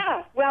Glenn?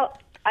 Yeah, well,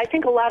 I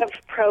think a lot of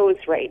pros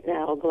right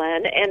now,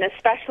 Glenn, and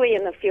especially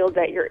in the field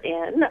that you're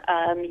in.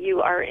 You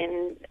are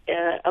in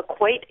a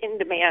quite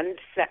in-demand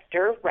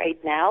sector right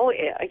now,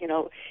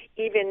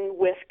 even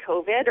with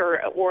COVID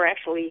or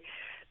actually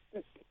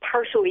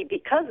partially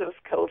because of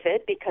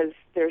COVID, because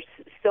there's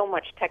so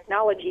much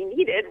technology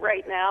needed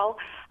right now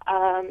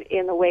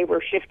in the way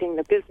we're shifting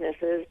the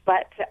businesses.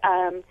 But,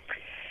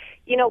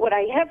 what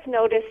I have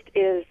noticed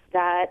is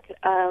that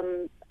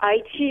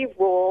IT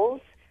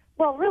roles,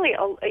 well, really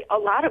a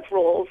lot of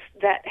roles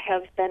that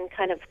have been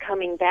kind of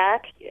coming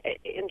back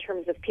in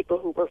terms of people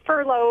who were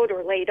furloughed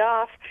or laid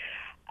off.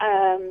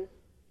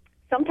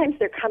 Sometimes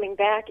they're coming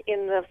back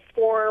in the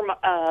form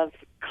of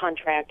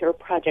contract or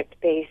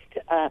project-based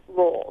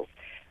roles.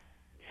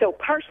 So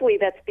partially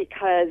that's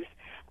because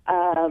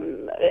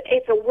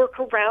it's a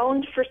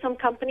workaround for some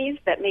companies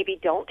that maybe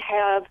don't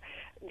have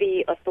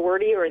the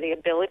authority or the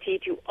ability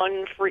to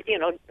unfreeze,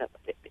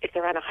 if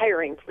they're on a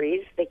hiring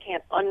freeze, they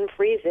can't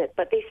unfreeze it,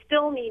 but they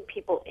still need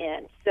people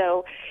in.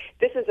 So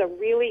this is a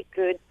really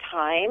good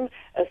time,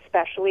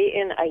 especially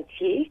in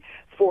IT,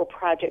 for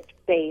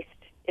project-based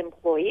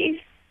employees.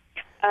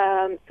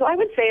 So I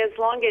would say as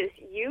long as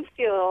you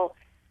feel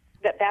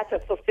that that's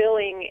a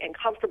fulfilling and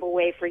comfortable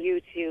way for you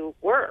to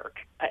work,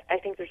 I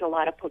think there's a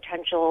lot of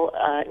potential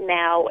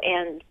now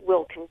and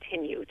will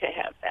continue to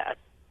have that.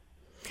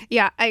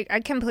 Yeah,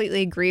 I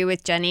completely agree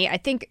with Jenny. I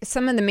think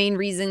some of the main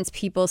reasons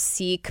people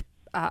seek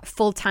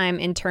full-time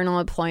internal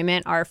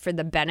employment are for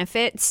the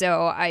benefit.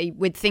 So I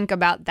would think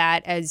about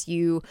that as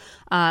you,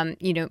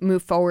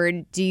 move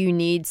forward. Do you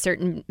need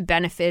certain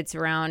benefits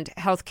around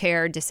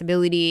healthcare,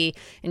 disability,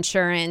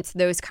 insurance,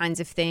 those kinds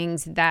of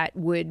things that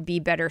would be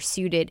better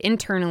suited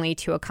internally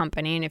to a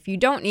company? And if you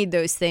don't need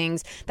those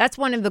things, that's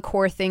one of the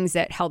core things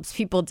that helps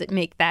people to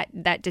make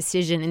that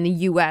decision in the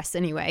U.S.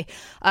 anyway.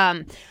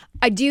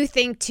 I do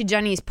think, to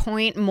Jenny's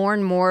point, more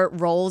and more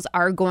roles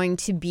are going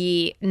to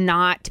be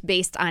not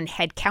based on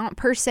headcount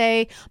per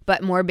se,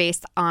 but more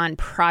based on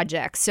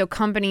projects. So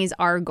companies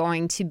are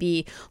going to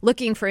be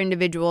looking for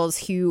individuals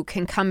who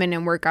can come in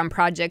and work on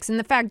projects. And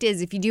the fact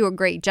is, if you do a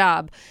great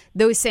job,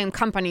 those same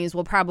companies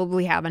will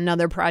probably have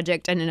another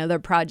project and another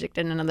project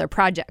and another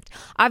project.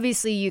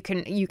 Obviously, you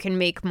can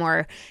make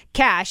more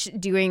cash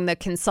doing the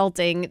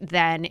consulting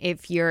than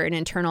if you're an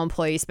internal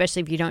employee,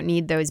 especially if you don't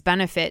need those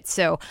benefits.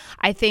 So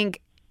I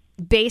think,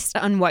 based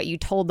on what you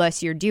told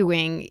us you're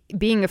doing,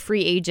 being a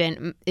free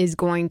agent is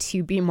going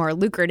to be more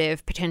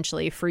lucrative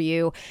potentially for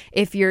you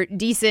if you're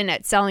decent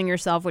at selling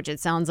yourself, which it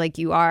sounds like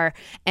you are,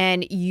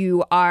 and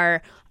you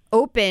are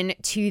open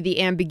to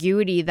the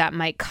ambiguity that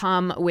might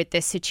come with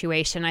this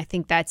situation. I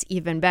think that's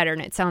even better.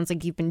 And it sounds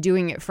like you've been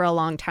doing it for a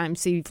long time,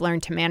 so you've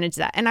learned to manage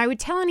that. And I would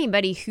tell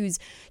anybody who's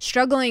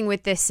struggling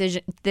with this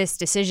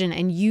decision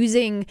and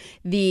using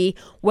an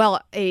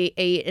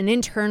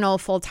internal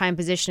full-time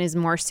position is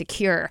more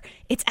secure.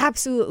 It's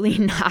absolutely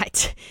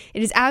not.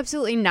 It is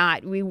absolutely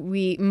not.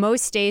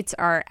 Most states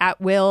are at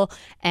will,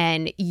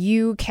 and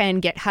you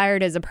can get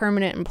hired as a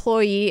permanent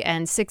employee,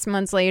 and 6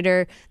 months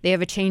later, they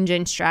have a change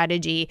in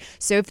strategy.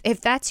 So if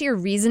that's your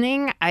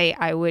reasoning,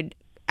 I would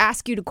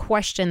ask you to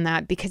question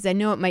that, because I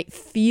know it might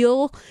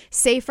feel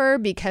safer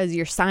because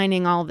you're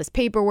signing all this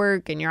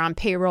paperwork and you're on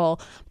payroll,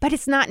 but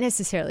it's not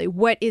necessarily.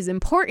 What is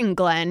important,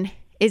 Glenn,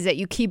 is that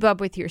you keep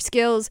up with your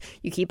skills,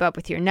 you keep up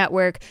with your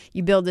network,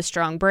 you build a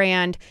strong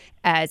brand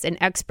as an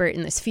expert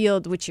in this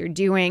field, which you're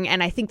doing.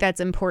 And I think that's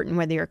important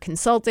whether you're a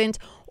consultant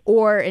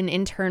or an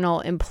internal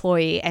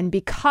employee. And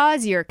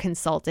because you're a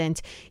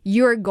consultant,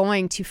 you're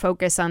going to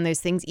focus on those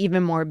things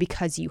even more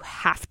because you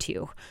have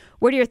to.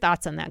 What are your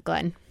thoughts on that,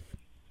 Glenn?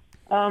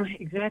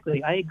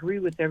 Exactly. I agree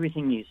with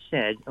everything you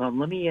said.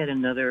 Let me add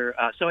another.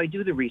 So I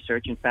do the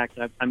research. In fact,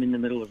 I'm in the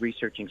middle of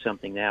researching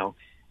something now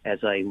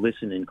as I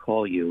listen and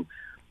call you.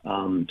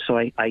 So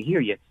I hear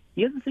you.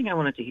 The other thing I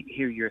wanted to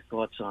hear your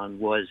thoughts on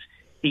was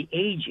the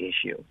age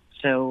issue.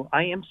 So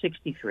I am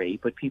 63,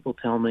 but people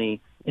tell me,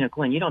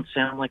 Glenn, you don't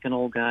sound like an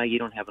old guy. You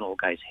don't have an old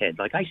guy's head.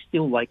 Like, I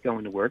still like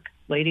going to work,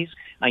 ladies.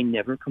 I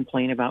never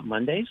complain about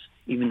Mondays,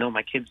 even though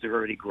my kids are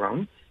already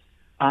grown.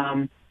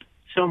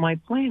 So my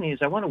plan is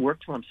I want to work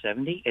till I'm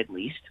 70 at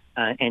least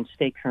and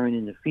stay current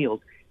in the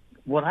field.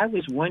 What I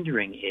was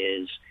wondering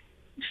is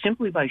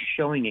simply by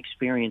showing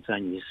experience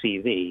on your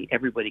CV,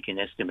 everybody can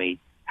estimate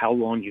how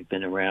long you've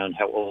been around,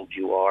 how old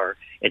you are,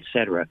 et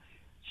cetera.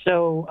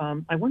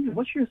 So I wonder,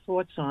 what's your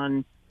thoughts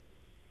on,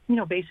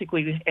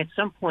 basically at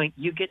some point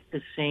you get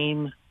the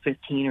same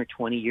 15 or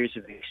 20 years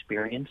of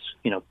experience.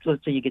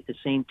 Let's say you get the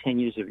same 10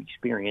 years of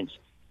experience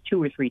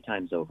 2 or 3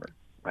 times over,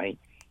 right?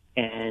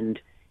 And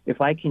if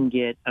I can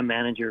get a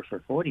manager for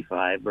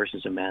 45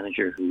 versus a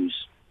manager who's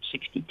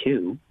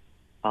 62,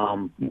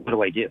 what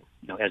do I do,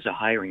 as a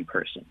hiring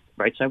person,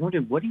 right? So I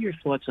wondered, what are your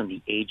thoughts on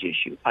the age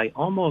issue? I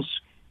almost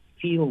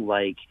feel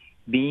like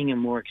being a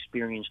more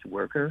experienced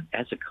worker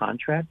as a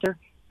contractor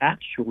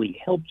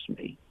actually helps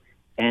me.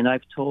 And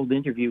I've told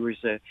interviewers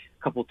a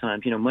couple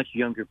times, much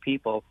younger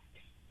people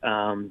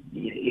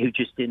who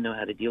just didn't know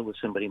how to deal with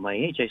somebody my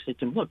age. I said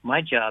to them, look,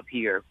 my job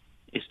here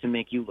is to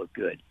make you look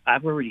good.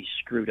 I've already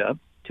screwed up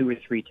 2 or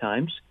 3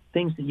 times,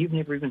 things that you've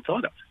never even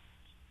thought of.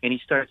 And he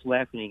starts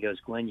laughing and he goes,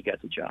 Glenn, you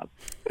got the job.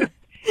 So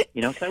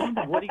I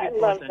wonder, what are your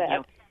thoughts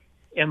on,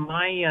 am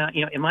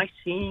I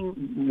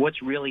seeing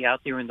what's really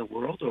out there in the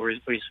world, or is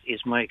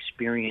my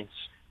experience,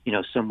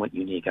 somewhat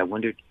unique? I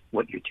wondered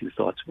what your 2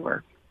 thoughts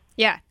were.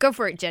 Yeah, go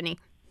for it, Jenny.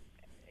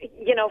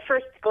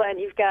 First, Glenn,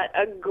 you've got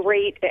a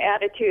great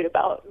attitude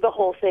about the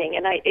whole thing,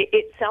 and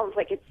it sounds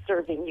like it's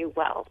serving you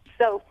well.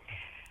 So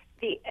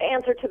the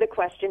answer to the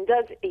question,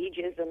 does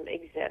ageism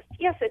exist?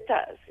 Yes, it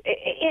does.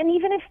 And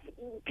even if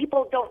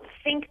people don't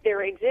think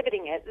they're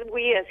exhibiting it,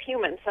 we as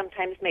humans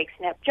sometimes make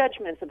snap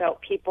judgments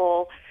about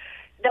people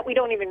that we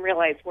don't even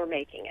realize we're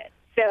making it.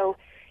 So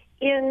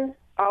in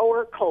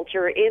our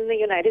culture, in the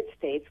United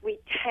States, we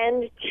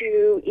tend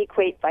to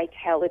equate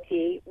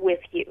vitality with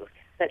youth.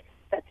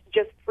 That's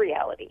just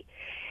reality.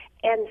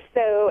 And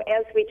so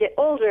as we get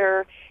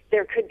older,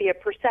 there could be a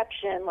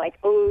perception like,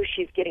 oh,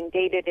 she's getting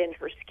dated in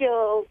her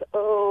skills.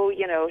 Oh,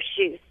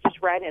 she's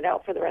just riding it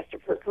out for the rest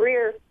of her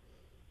career.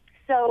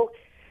 So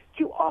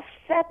to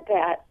offset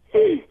that,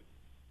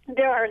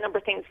 there are a number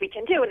of things we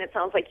can do, and it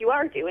sounds like you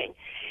are doing.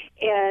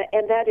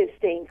 And that is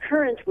staying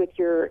current with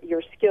your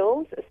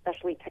skills,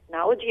 especially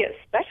technology,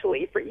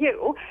 especially for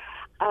you.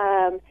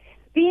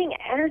 Being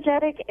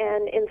energetic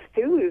and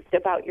enthused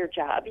about your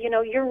job.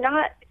 You're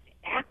not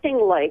acting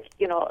like,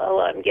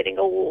 oh, I'm getting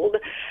old.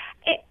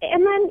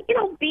 And then,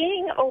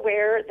 being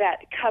aware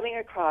that coming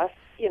across,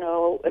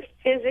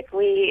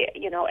 physically,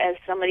 as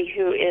somebody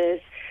who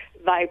is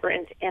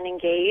vibrant and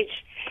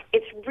engaged,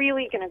 it's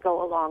really going to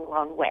go a long,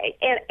 long way.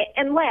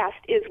 And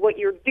last is what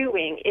you're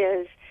doing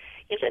is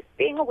just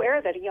being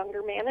aware that a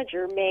younger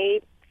manager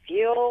may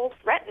feel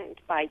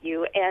threatened by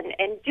you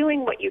and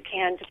doing what you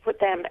can to put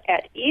them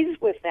at ease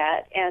with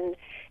that and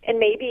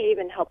maybe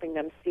even helping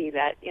them see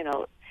that,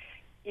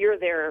 you're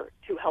there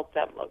to help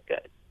them look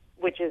good,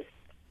 which is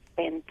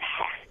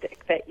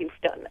fantastic that you've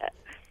done that.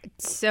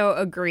 So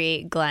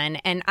agree, Glenn.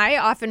 And I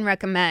often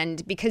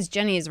recommend, because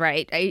Jenny is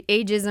right,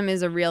 ageism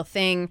is a real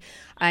thing.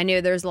 I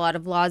know there's a lot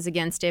of laws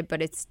against it, but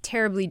it's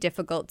terribly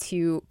difficult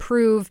to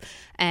prove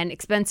and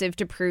expensive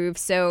to prove.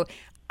 So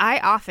I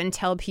often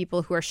tell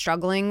people who are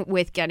struggling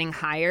with getting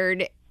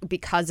hired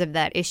because of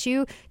that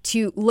issue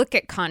to look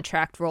at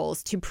contract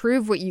roles, to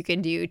prove what you can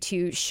do,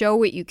 to show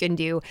what you can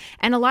do.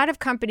 And a lot of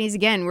companies,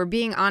 again, we're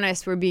being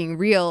honest, we're being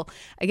real.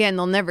 Again,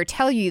 they'll never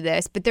tell you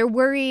this, but they're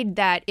worried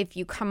that if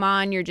you come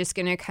on, you're just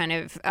going to kind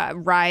of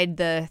ride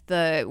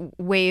the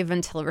wave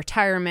until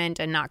retirement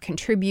and not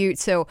contribute.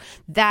 So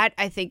that,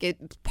 I think, is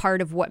part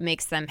of what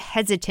makes them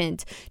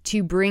hesitant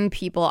to bring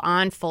people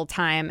on full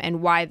time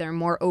and why they're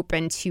more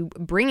open to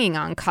bringing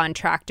on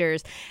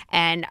contractors.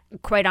 And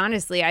quite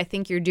honestly, I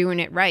think you're doing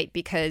it right,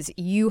 because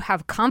you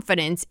have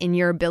confidence in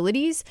your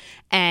abilities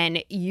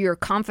and you're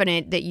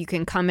confident that you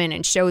can come in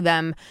and show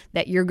them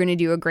that you're going to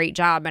do a great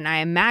job. And I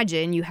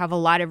imagine you have a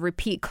lot of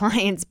repeat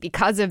clients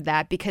because of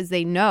that, because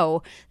they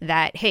know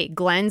that, hey,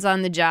 Glenn's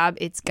on the job,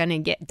 it's going to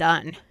get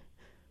done.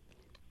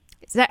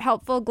 Is that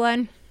helpful,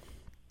 Glenn?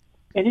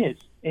 It is.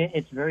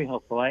 It's very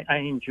helpful. I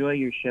enjoy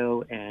your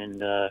show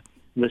and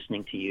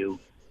listening to you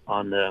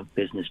on the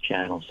business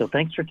channel. So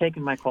thanks for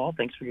taking my call.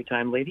 Thanks for your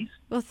time, ladies.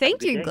 Well,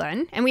 thank you,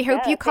 Glenn. And we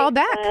hope you call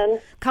back. Glenn.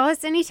 Call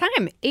us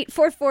anytime.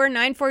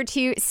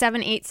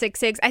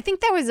 844-942-7866. I think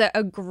that was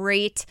a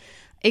great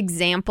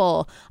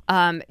example,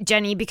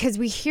 Jenny, because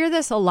we hear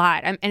this a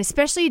lot, and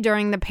especially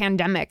during the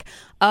pandemic,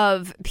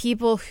 of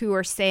people who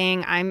are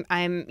saying, I'm,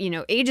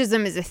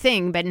 ageism is a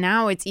thing, but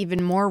now it's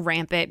even more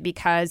rampant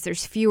because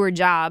there's fewer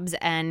jobs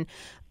and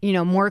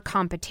more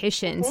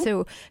competition.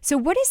 Mm-hmm. So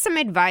what is some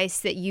advice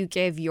that you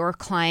give your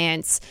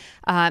clients?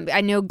 I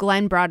know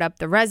Glenn brought up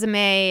the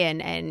resume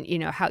and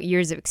how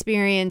years of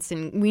experience,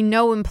 and we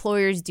know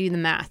employers do the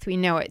math. We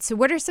know it. So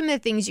what are some of the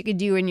things you could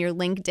do in your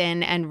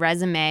LinkedIn and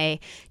resume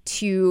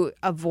to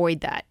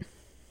avoid that?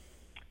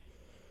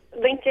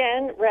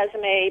 LinkedIn,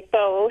 resume,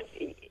 both.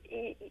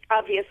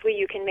 obviously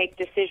you can make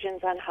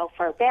decisions on how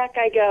far back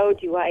I go.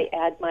 Do I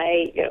add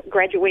my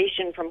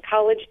graduation from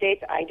college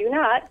dates? I do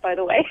not, by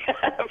the way,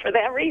 for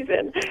that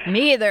reason.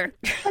 Me either.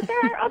 But there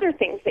are other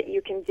things that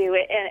you can do.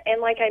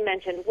 And like I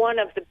mentioned, one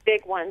of the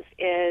big ones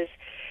is,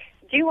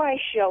 do I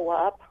show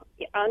up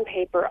on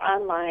paper,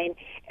 online,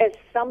 as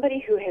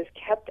somebody who has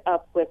kept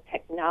up with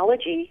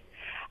technology?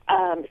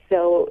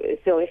 So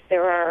if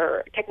there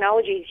are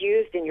technologies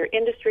used in your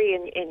industry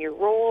and in your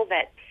role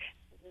that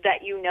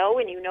you know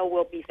and you know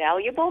will be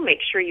valuable, make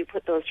sure you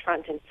put those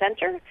front and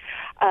center.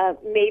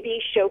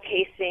 Maybe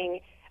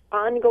showcasing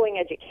ongoing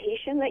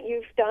education that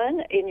you've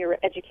done in your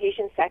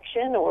education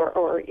section,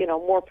 or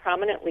more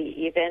prominently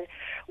even,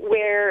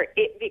 where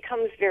it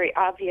becomes very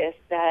obvious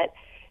that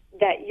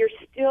you're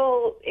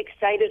still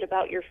excited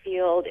about your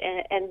field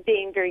and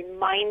being very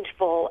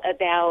mindful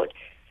about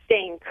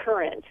staying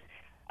current.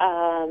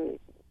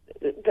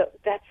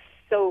 That's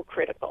so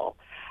critical.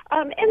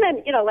 And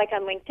then, like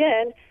on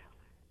LinkedIn,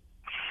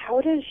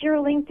 how does your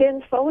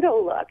LinkedIn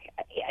photo look?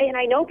 And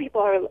I know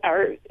people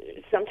are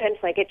sometimes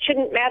like, it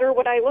shouldn't matter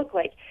what I look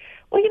like.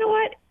 Well, you know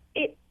what?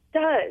 It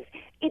does.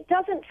 It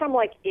doesn't from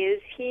like, is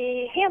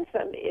he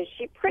handsome? Is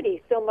she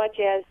pretty? So much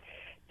as,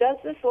 does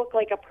this look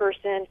like a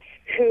person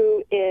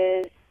who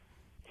is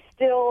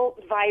still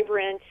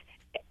vibrant,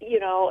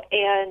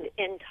 and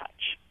in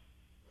touch?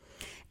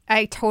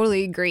 I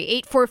totally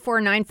agree.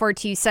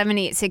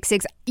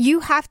 844-942-7866. You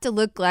have to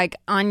look like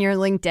on your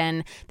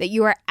LinkedIn that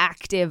you are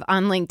active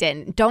on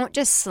LinkedIn. Don't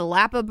just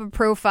slap up a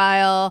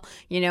profile,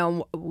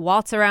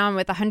 waltz around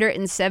with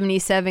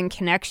 177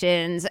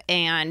 connections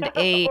and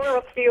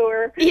or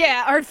fewer.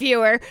 Yeah, or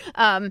fewer.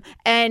 And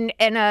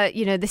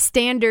the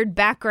standard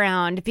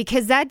background,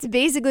 because that's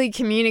basically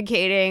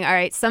communicating, all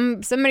right,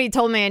 somebody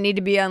told me I need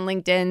to be on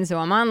LinkedIn, so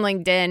I'm on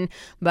LinkedIn,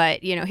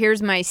 but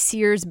here's my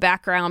Sears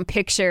background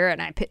picture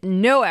and I put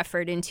no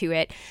effort into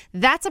it.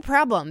 That's a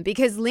problem,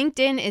 because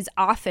LinkedIn is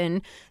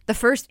often the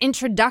first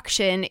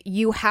introduction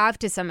you have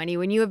to somebody.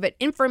 When you have an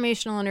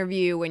informational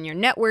interview, when you're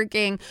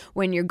networking,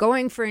 when you're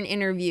going for an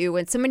interview,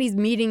 when somebody's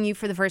meeting you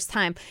for the first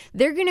time,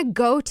 they're going to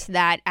go to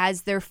that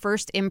as their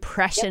first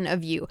impression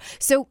of you.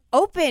 So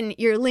open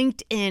your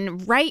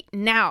LinkedIn right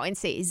now and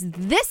say, is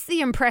this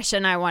the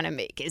impression I want to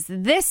make? Is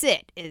this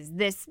it? Is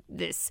this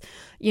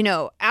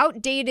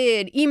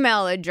outdated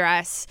email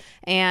address?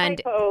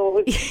 And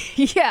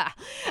yeah.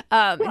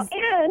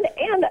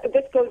 And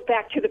this goes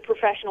back to the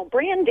professional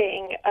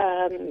branding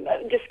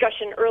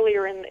discussion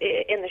earlier in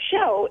the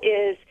show.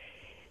 Is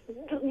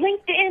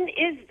LinkedIn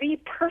is the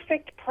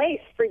perfect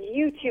place for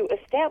you to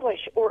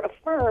establish or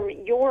affirm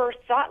your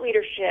thought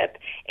leadership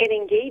and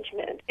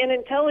engagement and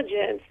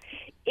intelligence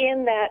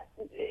in that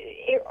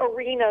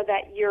arena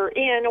that you're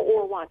in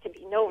or want to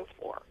be known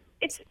for.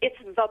 It's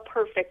the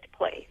perfect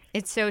place.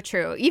 It's so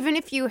true. Even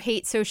if you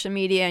hate social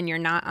media and you're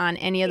not on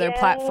any other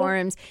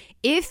platforms,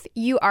 if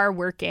you are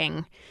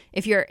working,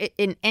 if you're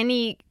in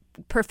any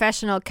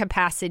professional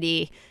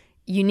capacity,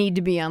 you need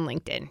to be on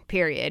LinkedIn,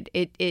 period.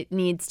 It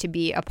needs to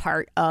be a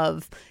part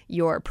of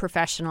your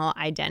professional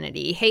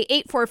identity. Hey,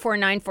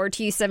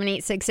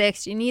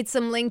 844-942-7866. You need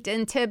some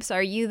LinkedIn tips?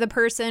 Are you the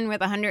person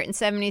with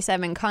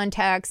 177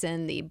 contacts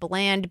and the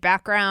bland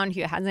background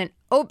who hasn't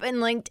opened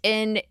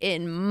LinkedIn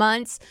in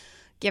months?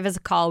 Give us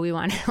a call. We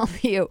want to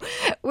help you.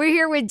 We're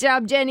here with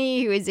Job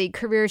Jenny, who is a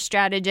career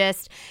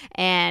strategist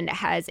and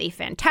has a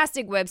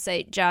fantastic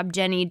website,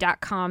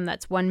 jobjenny.com.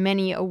 That's won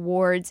many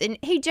awards. And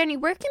hey, Jenny,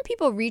 where can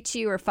people reach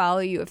you or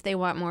follow you if they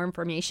want more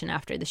information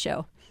after the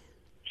show?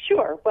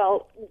 Sure.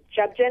 Well,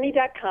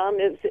 jobjenny.com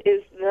is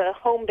the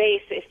home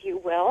base, if you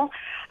will,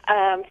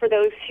 for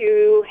those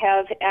who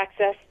have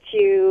access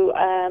to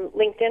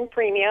LinkedIn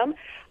Premium.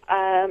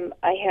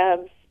 I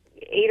have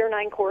 8 or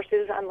 9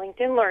 courses on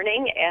LinkedIn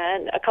Learning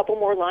and a couple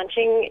more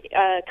launching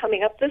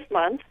coming up this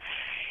month.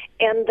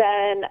 And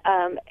then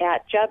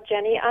at Job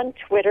Jenny on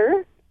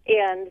Twitter,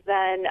 and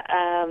then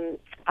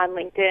on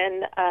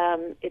LinkedIn,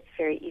 it's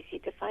very easy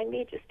to find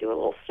me. Just do a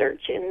little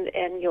search and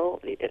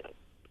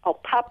I'll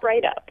pop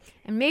right up.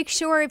 And make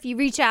sure if you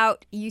reach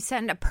out, you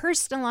send a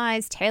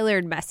personalized,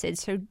 tailored message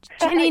so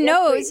Jenny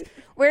knows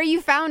where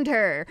you found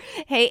her.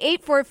 Hey,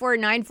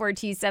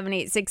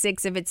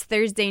 844-942-7866. If it's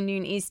Thursday,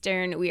 noon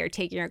Eastern, we are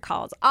taking your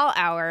calls all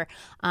hour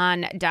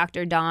on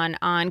Dr. Dawn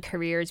on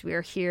Careers. We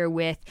are here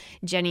with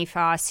Jenny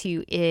Foss,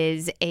 who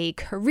is a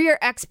career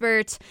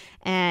expert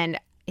and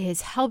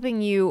is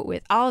helping you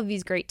with all of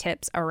these great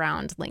tips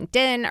around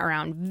LinkedIn,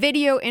 around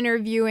video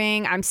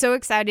interviewing. I'm so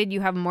excited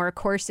you have more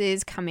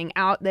courses coming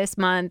out this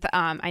month.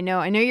 I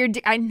know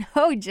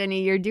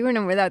Jenny, you're doing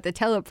them without the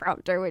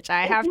teleprompter, which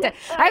I have to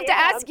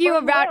ask you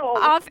about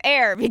off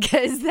air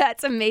because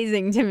that's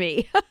amazing to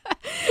me.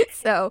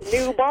 So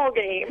new ball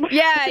game.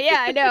 Yeah,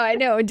 I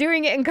know.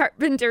 Doing it in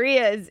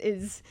Carpinteria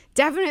is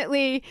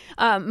definitely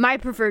my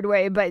preferred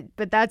way, but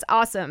that's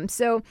awesome.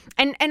 So,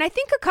 and I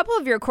think a couple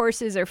of your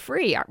courses are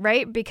free,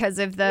 right? Because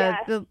of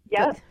the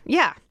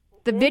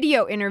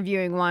video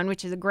interviewing one,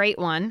 which is a great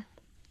one.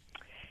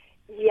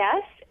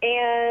 Yes,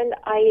 and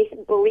I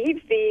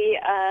believe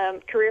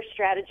the Career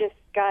Strategist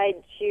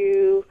Guide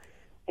to,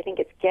 I think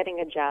it's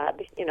Getting a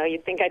Job.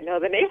 You'd think I'd know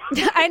the name.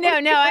 I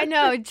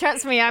know.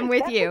 Trust me, I'm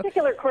with you. That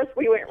particular course,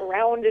 we went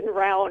round and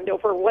round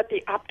over what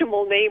the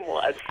optimal name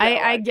was. So,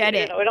 I get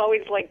it. It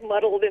always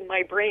muddled in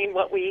my brain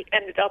what we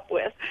ended up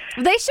with.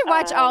 They should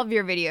watch all of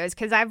your videos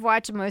because I've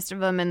watched most of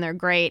them and they're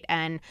great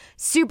and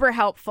super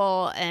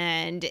helpful.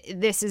 And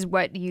this is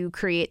what you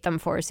create them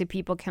for, so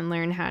people can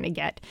learn how to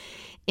get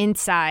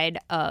inside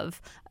of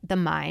the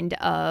mind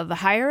of a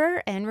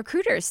hirer and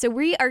recruiters. So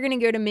we are going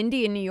to go to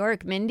Mindy in New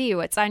York. Mindy,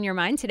 what's on your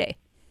mind today?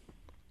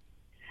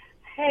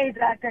 Hey,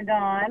 Dr.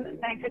 Dawn.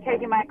 Thanks for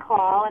taking my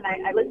call, and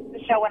I listen to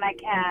the show when I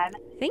can.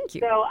 Thank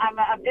you. So I'm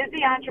a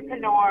busy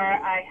entrepreneur.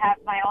 I have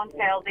my own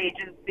sales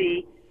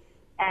agency,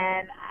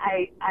 and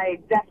I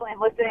definitely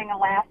am listening and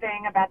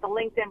laughing about the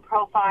LinkedIn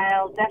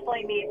profile.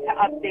 Definitely need to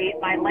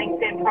update my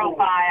LinkedIn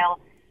profile,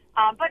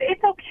 but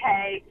it's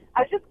okay.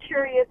 I was just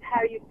curious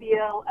how you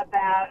feel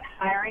about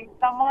hiring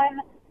someone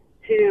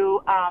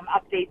to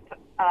update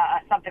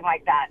something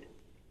like that.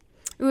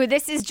 Ooh,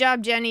 this is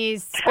Job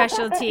Jenny's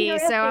specialty.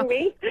 so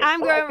me? I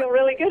feel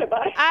really good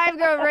about it. I'm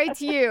going right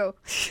to you.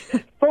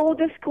 Full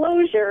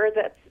disclosure,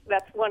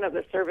 that's one of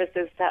the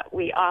services that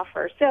we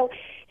offer. So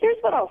here's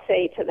what I'll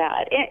say to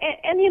that.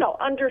 And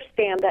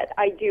understand that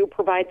I do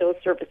provide those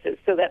services,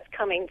 so that's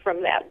coming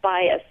from that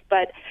bias.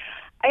 But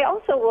I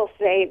also will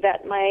say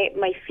that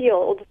my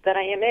field that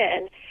I am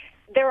in,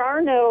 there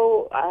are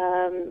no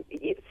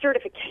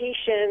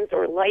certifications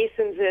or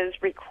licenses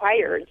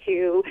required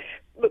to,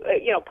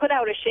 put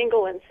out a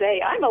shingle and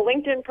say, I'm a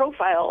LinkedIn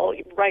profile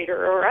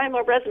writer or I'm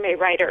a resume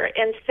writer.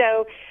 And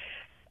so,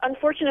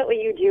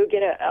 unfortunately, you do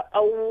get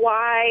a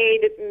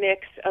wide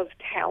mix of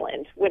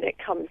talent when it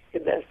comes to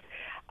this.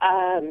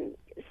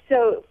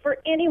 So for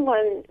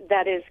anyone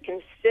that is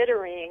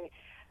considering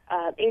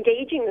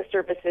engaging the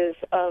services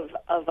of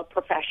a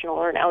professional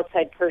or an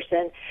outside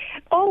person,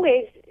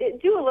 always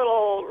do a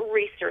little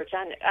research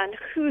on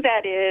who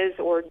that is,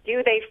 or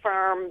do they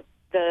farm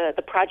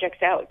the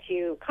projects out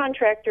to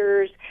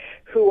contractors?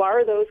 Who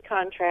are those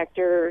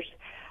contractors?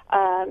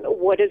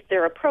 What is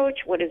their approach?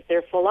 What is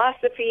their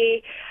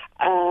philosophy?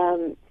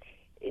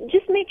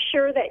 Just make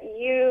sure that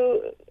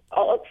you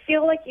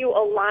feel like you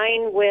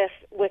align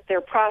with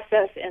their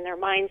process and their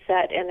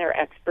mindset and their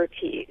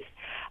expertise.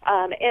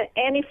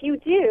 And if you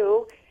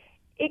do,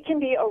 it can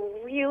be a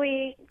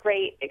really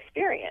great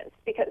experience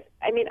because,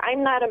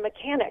 I'm not a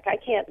mechanic. I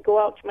can't go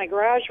out to my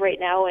garage right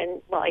now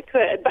and, well, I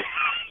could, but,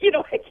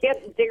 I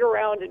can't dig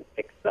around and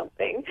fix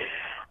something.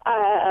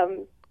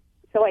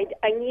 So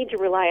I need to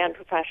rely on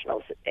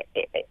professionals.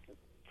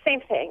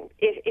 Same thing.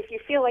 If you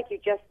feel like you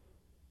just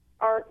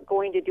aren't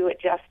going to do it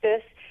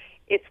justice,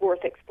 it's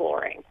worth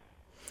exploring.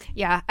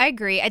 Yeah, I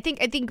agree. I think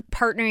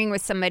partnering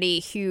with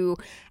somebody who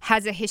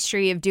has a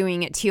history of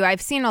doing it too.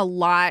 I've seen a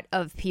lot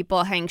of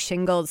people hang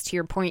shingles, to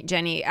your point,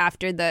 Jenny,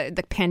 after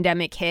the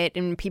pandemic hit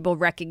and people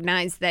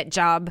recognized that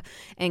job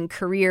and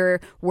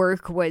career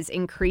work was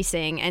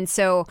increasing. And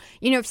so,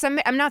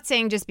 I'm not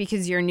saying just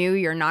because you're new,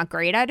 you're not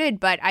great at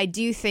it, but I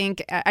do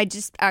think I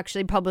just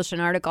actually published an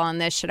article on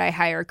this, Should I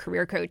Hire a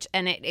Career Coach?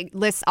 And it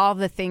lists all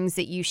the things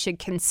that you should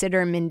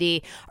consider,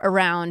 Mindy,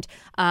 around,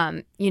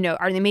 are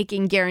they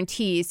making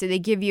guarantees? Do they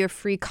give you a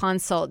free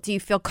consult? Do you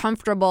feel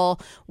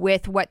comfortable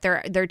with what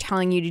they're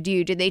telling you to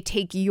do? Do they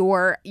take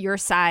your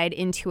side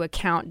into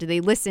account? Do they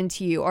listen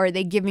to you? Or are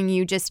they giving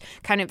you just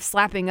kind of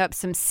slapping up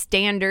some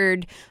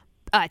standard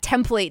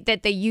template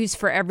that they use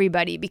for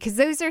everybody? Because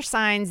those are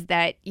signs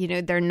that,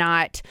 they're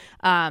not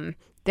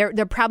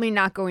they're probably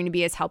not going to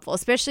be as helpful,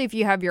 especially if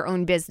you have your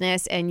own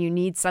business and you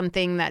need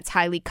something that's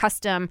highly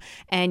custom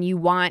and you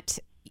want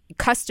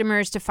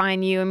customers to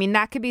find you.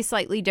 That could be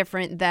slightly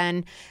different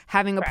than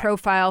having a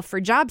profile for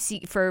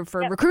for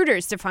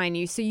recruiters to find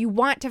you. So you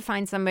want to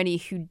find somebody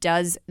who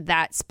does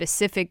that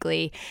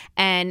specifically.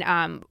 And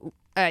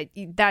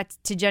that's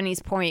to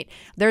Jenny's point.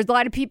 There's a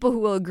lot of people who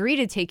will agree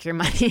to take your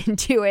money and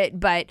do it,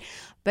 but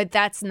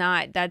that's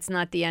not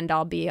the end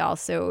all be all.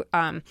 So,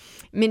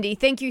 Mindy,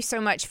 thank you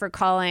so much for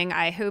calling.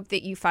 I hope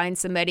that you find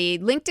somebody.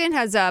 LinkedIn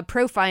has a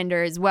Pro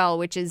Finder as well,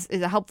 which is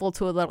a helpful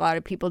tool that a lot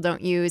of people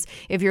don't use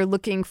if you're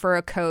looking for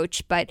a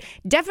coach. But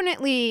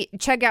definitely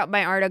check out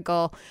my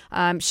article,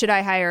 Should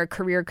I Hire a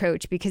Career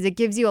Coach? Because it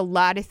gives you a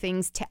lot of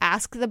things to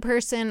ask the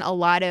person, a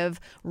lot of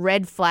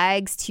red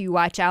flags to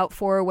watch out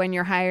for when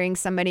you're hiring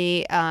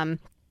somebody.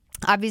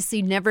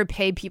 Obviously, never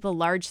pay people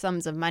large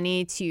sums of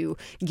money to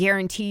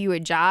guarantee you a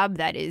job.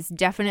 That is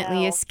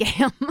definitely a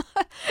scam.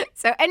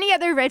 So any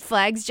other red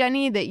flags,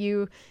 Jenny, that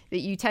you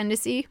tend to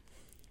see?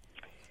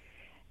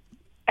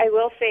 I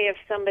will say if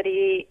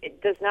somebody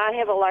does not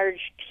have a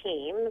large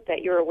team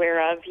that you're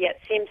aware of, yet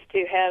seems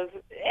to have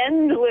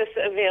endless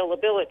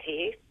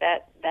availability,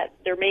 that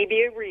there may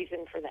be a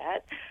reason for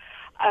that.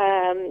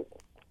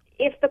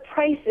 If the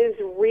price is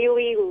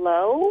really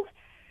low,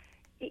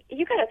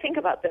 you got to think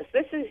about this.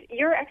 This is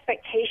your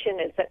expectation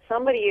is that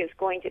somebody is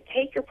going to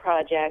take your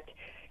project,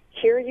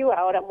 hear you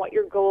out on what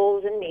your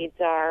goals and needs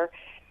are,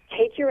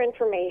 take your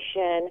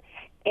information,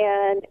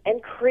 and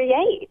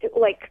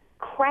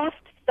craft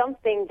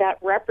something that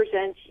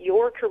represents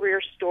your career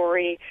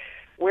story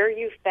where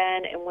you've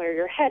been and where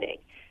you're heading.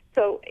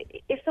 So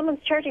if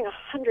someone's charging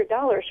 $100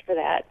 for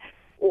that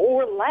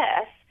or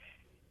less,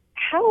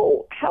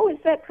 how is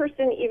that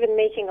person even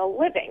making a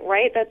living,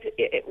 right?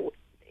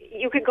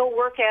 You could go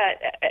work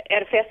at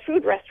a fast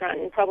food restaurant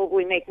and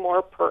probably make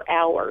more per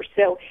hour.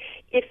 So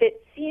if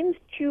it seems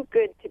too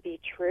good to be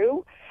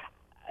true,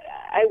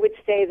 I would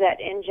say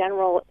that in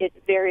general it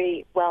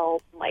very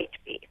well might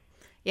be.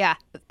 Yeah,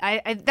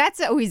 that's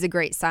always a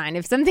great sign.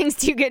 If something's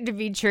too good to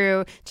be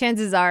true,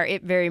 chances are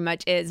it very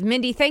much is.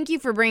 Mindy, thank you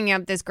for bringing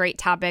up this great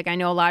topic. I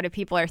know a lot of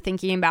people are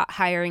thinking about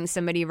hiring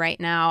somebody right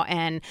now,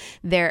 and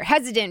they're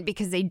hesitant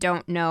because they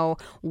don't know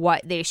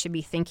what they should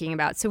be thinking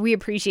about. So we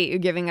appreciate you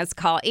giving us a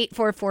call,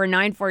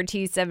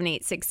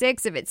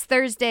 844-942-7866. If it's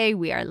Thursday,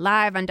 we are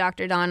live on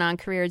Dr. Dawn on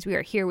Careers. We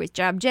are here with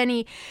Job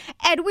Jenny,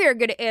 and we are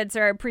going to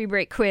answer our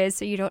pre-break quiz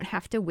so you don't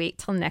have to wait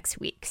till next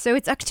week. So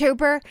it's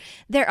October.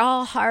 They're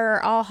all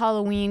horror, all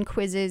Halloween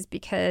quizzes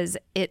because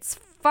it's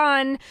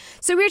fun.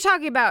 So we were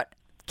talking about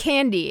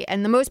candy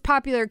and the most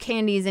popular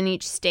candies in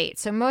each state.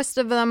 So most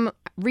of them,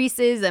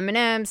 Reese's,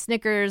 M&M's,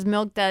 Snickers,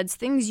 Milk Duds,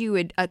 things you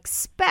would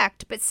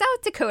expect. But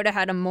South Dakota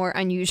had a more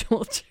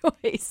unusual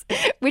choice,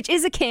 which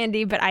is a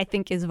candy, but I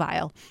think is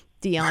vile.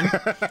 Dion.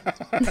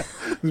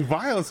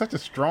 Vile is such a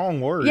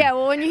strong word. Yeah,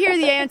 well, when you hear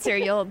the answer,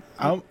 you'll...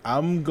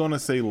 I'm going to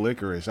say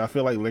licorice. I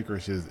feel like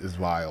licorice is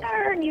vile.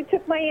 Darn, you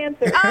took my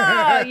answer.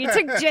 Oh, you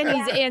took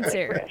Jenny's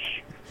answer.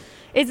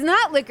 It's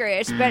not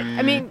licorice, but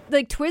I mean,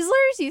 like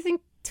Twizzlers? You think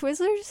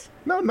Twizzlers?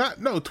 No,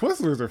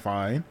 Twizzlers are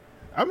fine.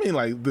 I mean,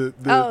 like the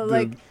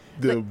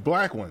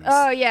black ones.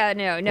 Oh yeah,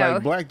 no.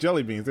 Like black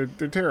jelly beans,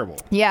 they're terrible.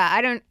 Yeah,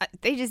 I don't.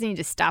 They just need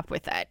to stop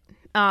with that.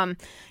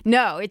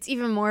 No, it's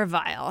even more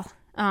vile.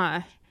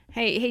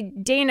 Hey,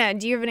 Dana,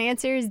 do you have an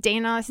answer? Is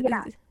Dana?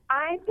 Yeah,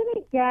 I'm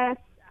gonna guess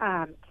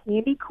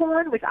candy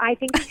corn, which I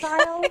think is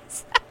vile.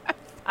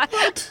 I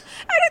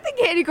don't think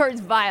candy corn's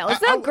vile.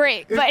 It's not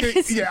great, but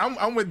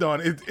I'm with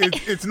Dawn.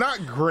 It's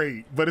not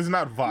great, but it's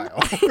not vile.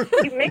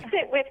 You mix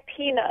it with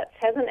peanuts.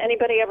 Hasn't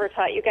anybody ever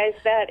taught you guys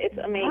that? It's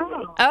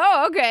amazing.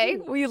 Oh, okay.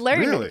 We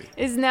learned. Really?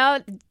 Is now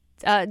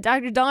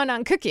Dr. Dawn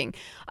on cooking.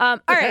 All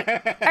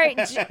right,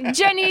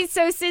 Jenny.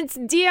 So since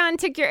Dion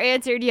took your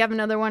answer, do you have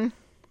another one?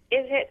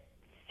 Is it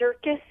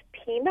circus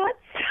peanuts?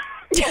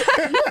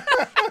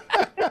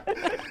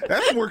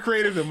 That's more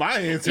creative than my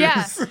answers.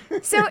 Yeah.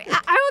 So I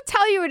will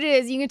tell you what it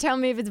is. You can tell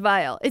me if it's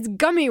vile. It's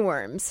gummy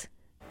worms.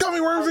 Gummy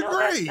worms are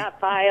great. That's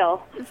not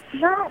vile. It's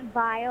not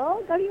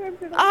vile. Gummy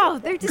worms are Oh,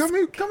 they're just...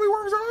 Gummy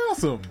worms are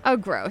awesome. Oh,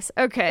 gross.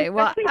 Okay,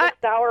 well... Especially the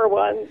sour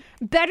ones.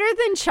 Better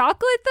than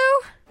chocolate, though?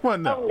 Well,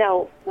 no. Oh,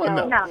 no.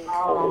 Well,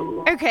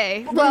 no.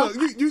 Okay, well...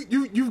 Look,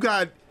 you've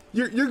got...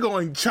 You're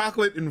going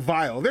chocolate and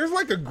vile. There's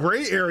like a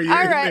gray area in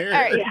there.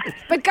 All right. Yeah.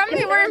 But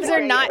gummy worms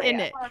are not in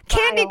it.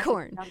 Candy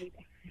corn.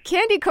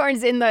 Candy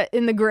corn's in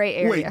the gray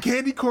area. Wait,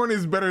 candy corn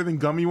is better than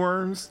gummy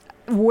worms?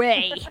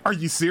 Way. Are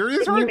you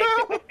serious right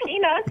now? With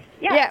peanuts.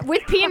 Yeah,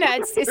 with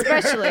peanuts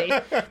especially.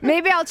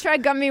 Maybe I'll try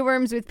gummy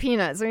worms with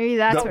peanuts. Maybe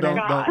that's don't do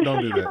that.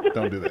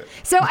 Don't do that.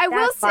 So I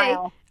will say...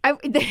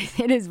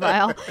 it is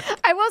vile.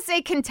 I will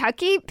say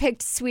Kentucky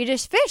picked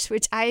Swedish Fish,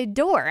 which I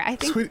adore. I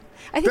think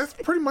that's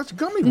pretty much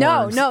gummy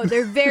worms. No,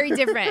 they're very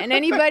different. And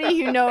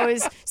anybody who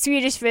knows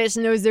Swedish Fish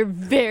knows they're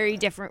very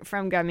different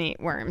from gummy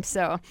worms.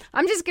 So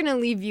I'm just going to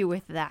leave you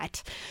with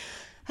that.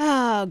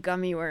 Oh,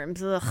 gummy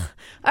worms. Ugh.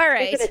 All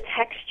right. Is it a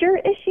texture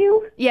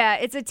issue? Yeah,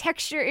 it's a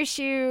texture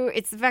issue.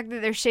 It's the fact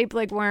that they're shaped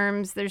like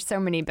worms. There's so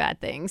many bad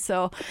things.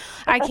 So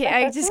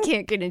I just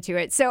can't get into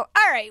it. So,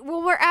 all right.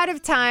 Well, we're out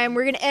of time.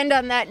 We're going to end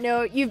on that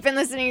note. You've been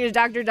listening to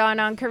Dr. Dawn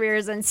on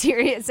Careers on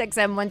Sirius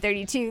XM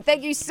 132.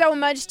 Thank you so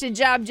much to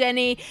Job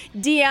Jenny,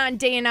 Dion,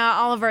 Dana,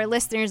 all of our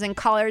listeners and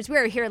callers. We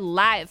are here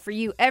live for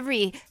you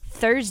every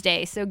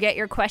Thursday, so get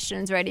your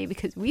questions ready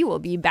because we will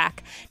be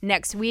back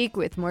next week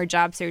with more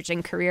job search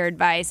and career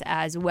advice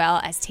as well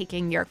as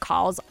taking your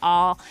calls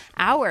all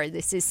hour.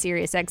 This is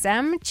Sirius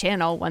XM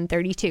channel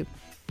 132.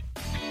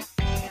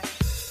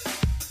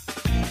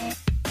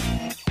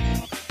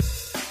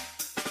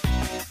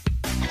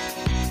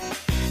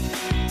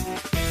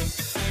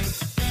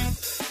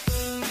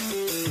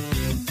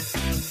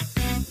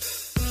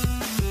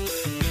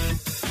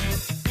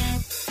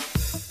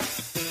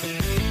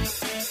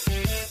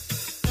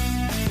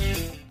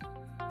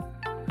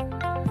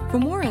 For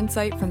more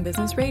insight from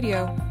Business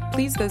Radio,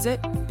 please visit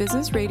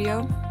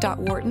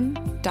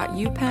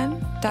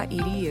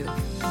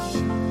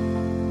businessradio.wharton.upenn.edu.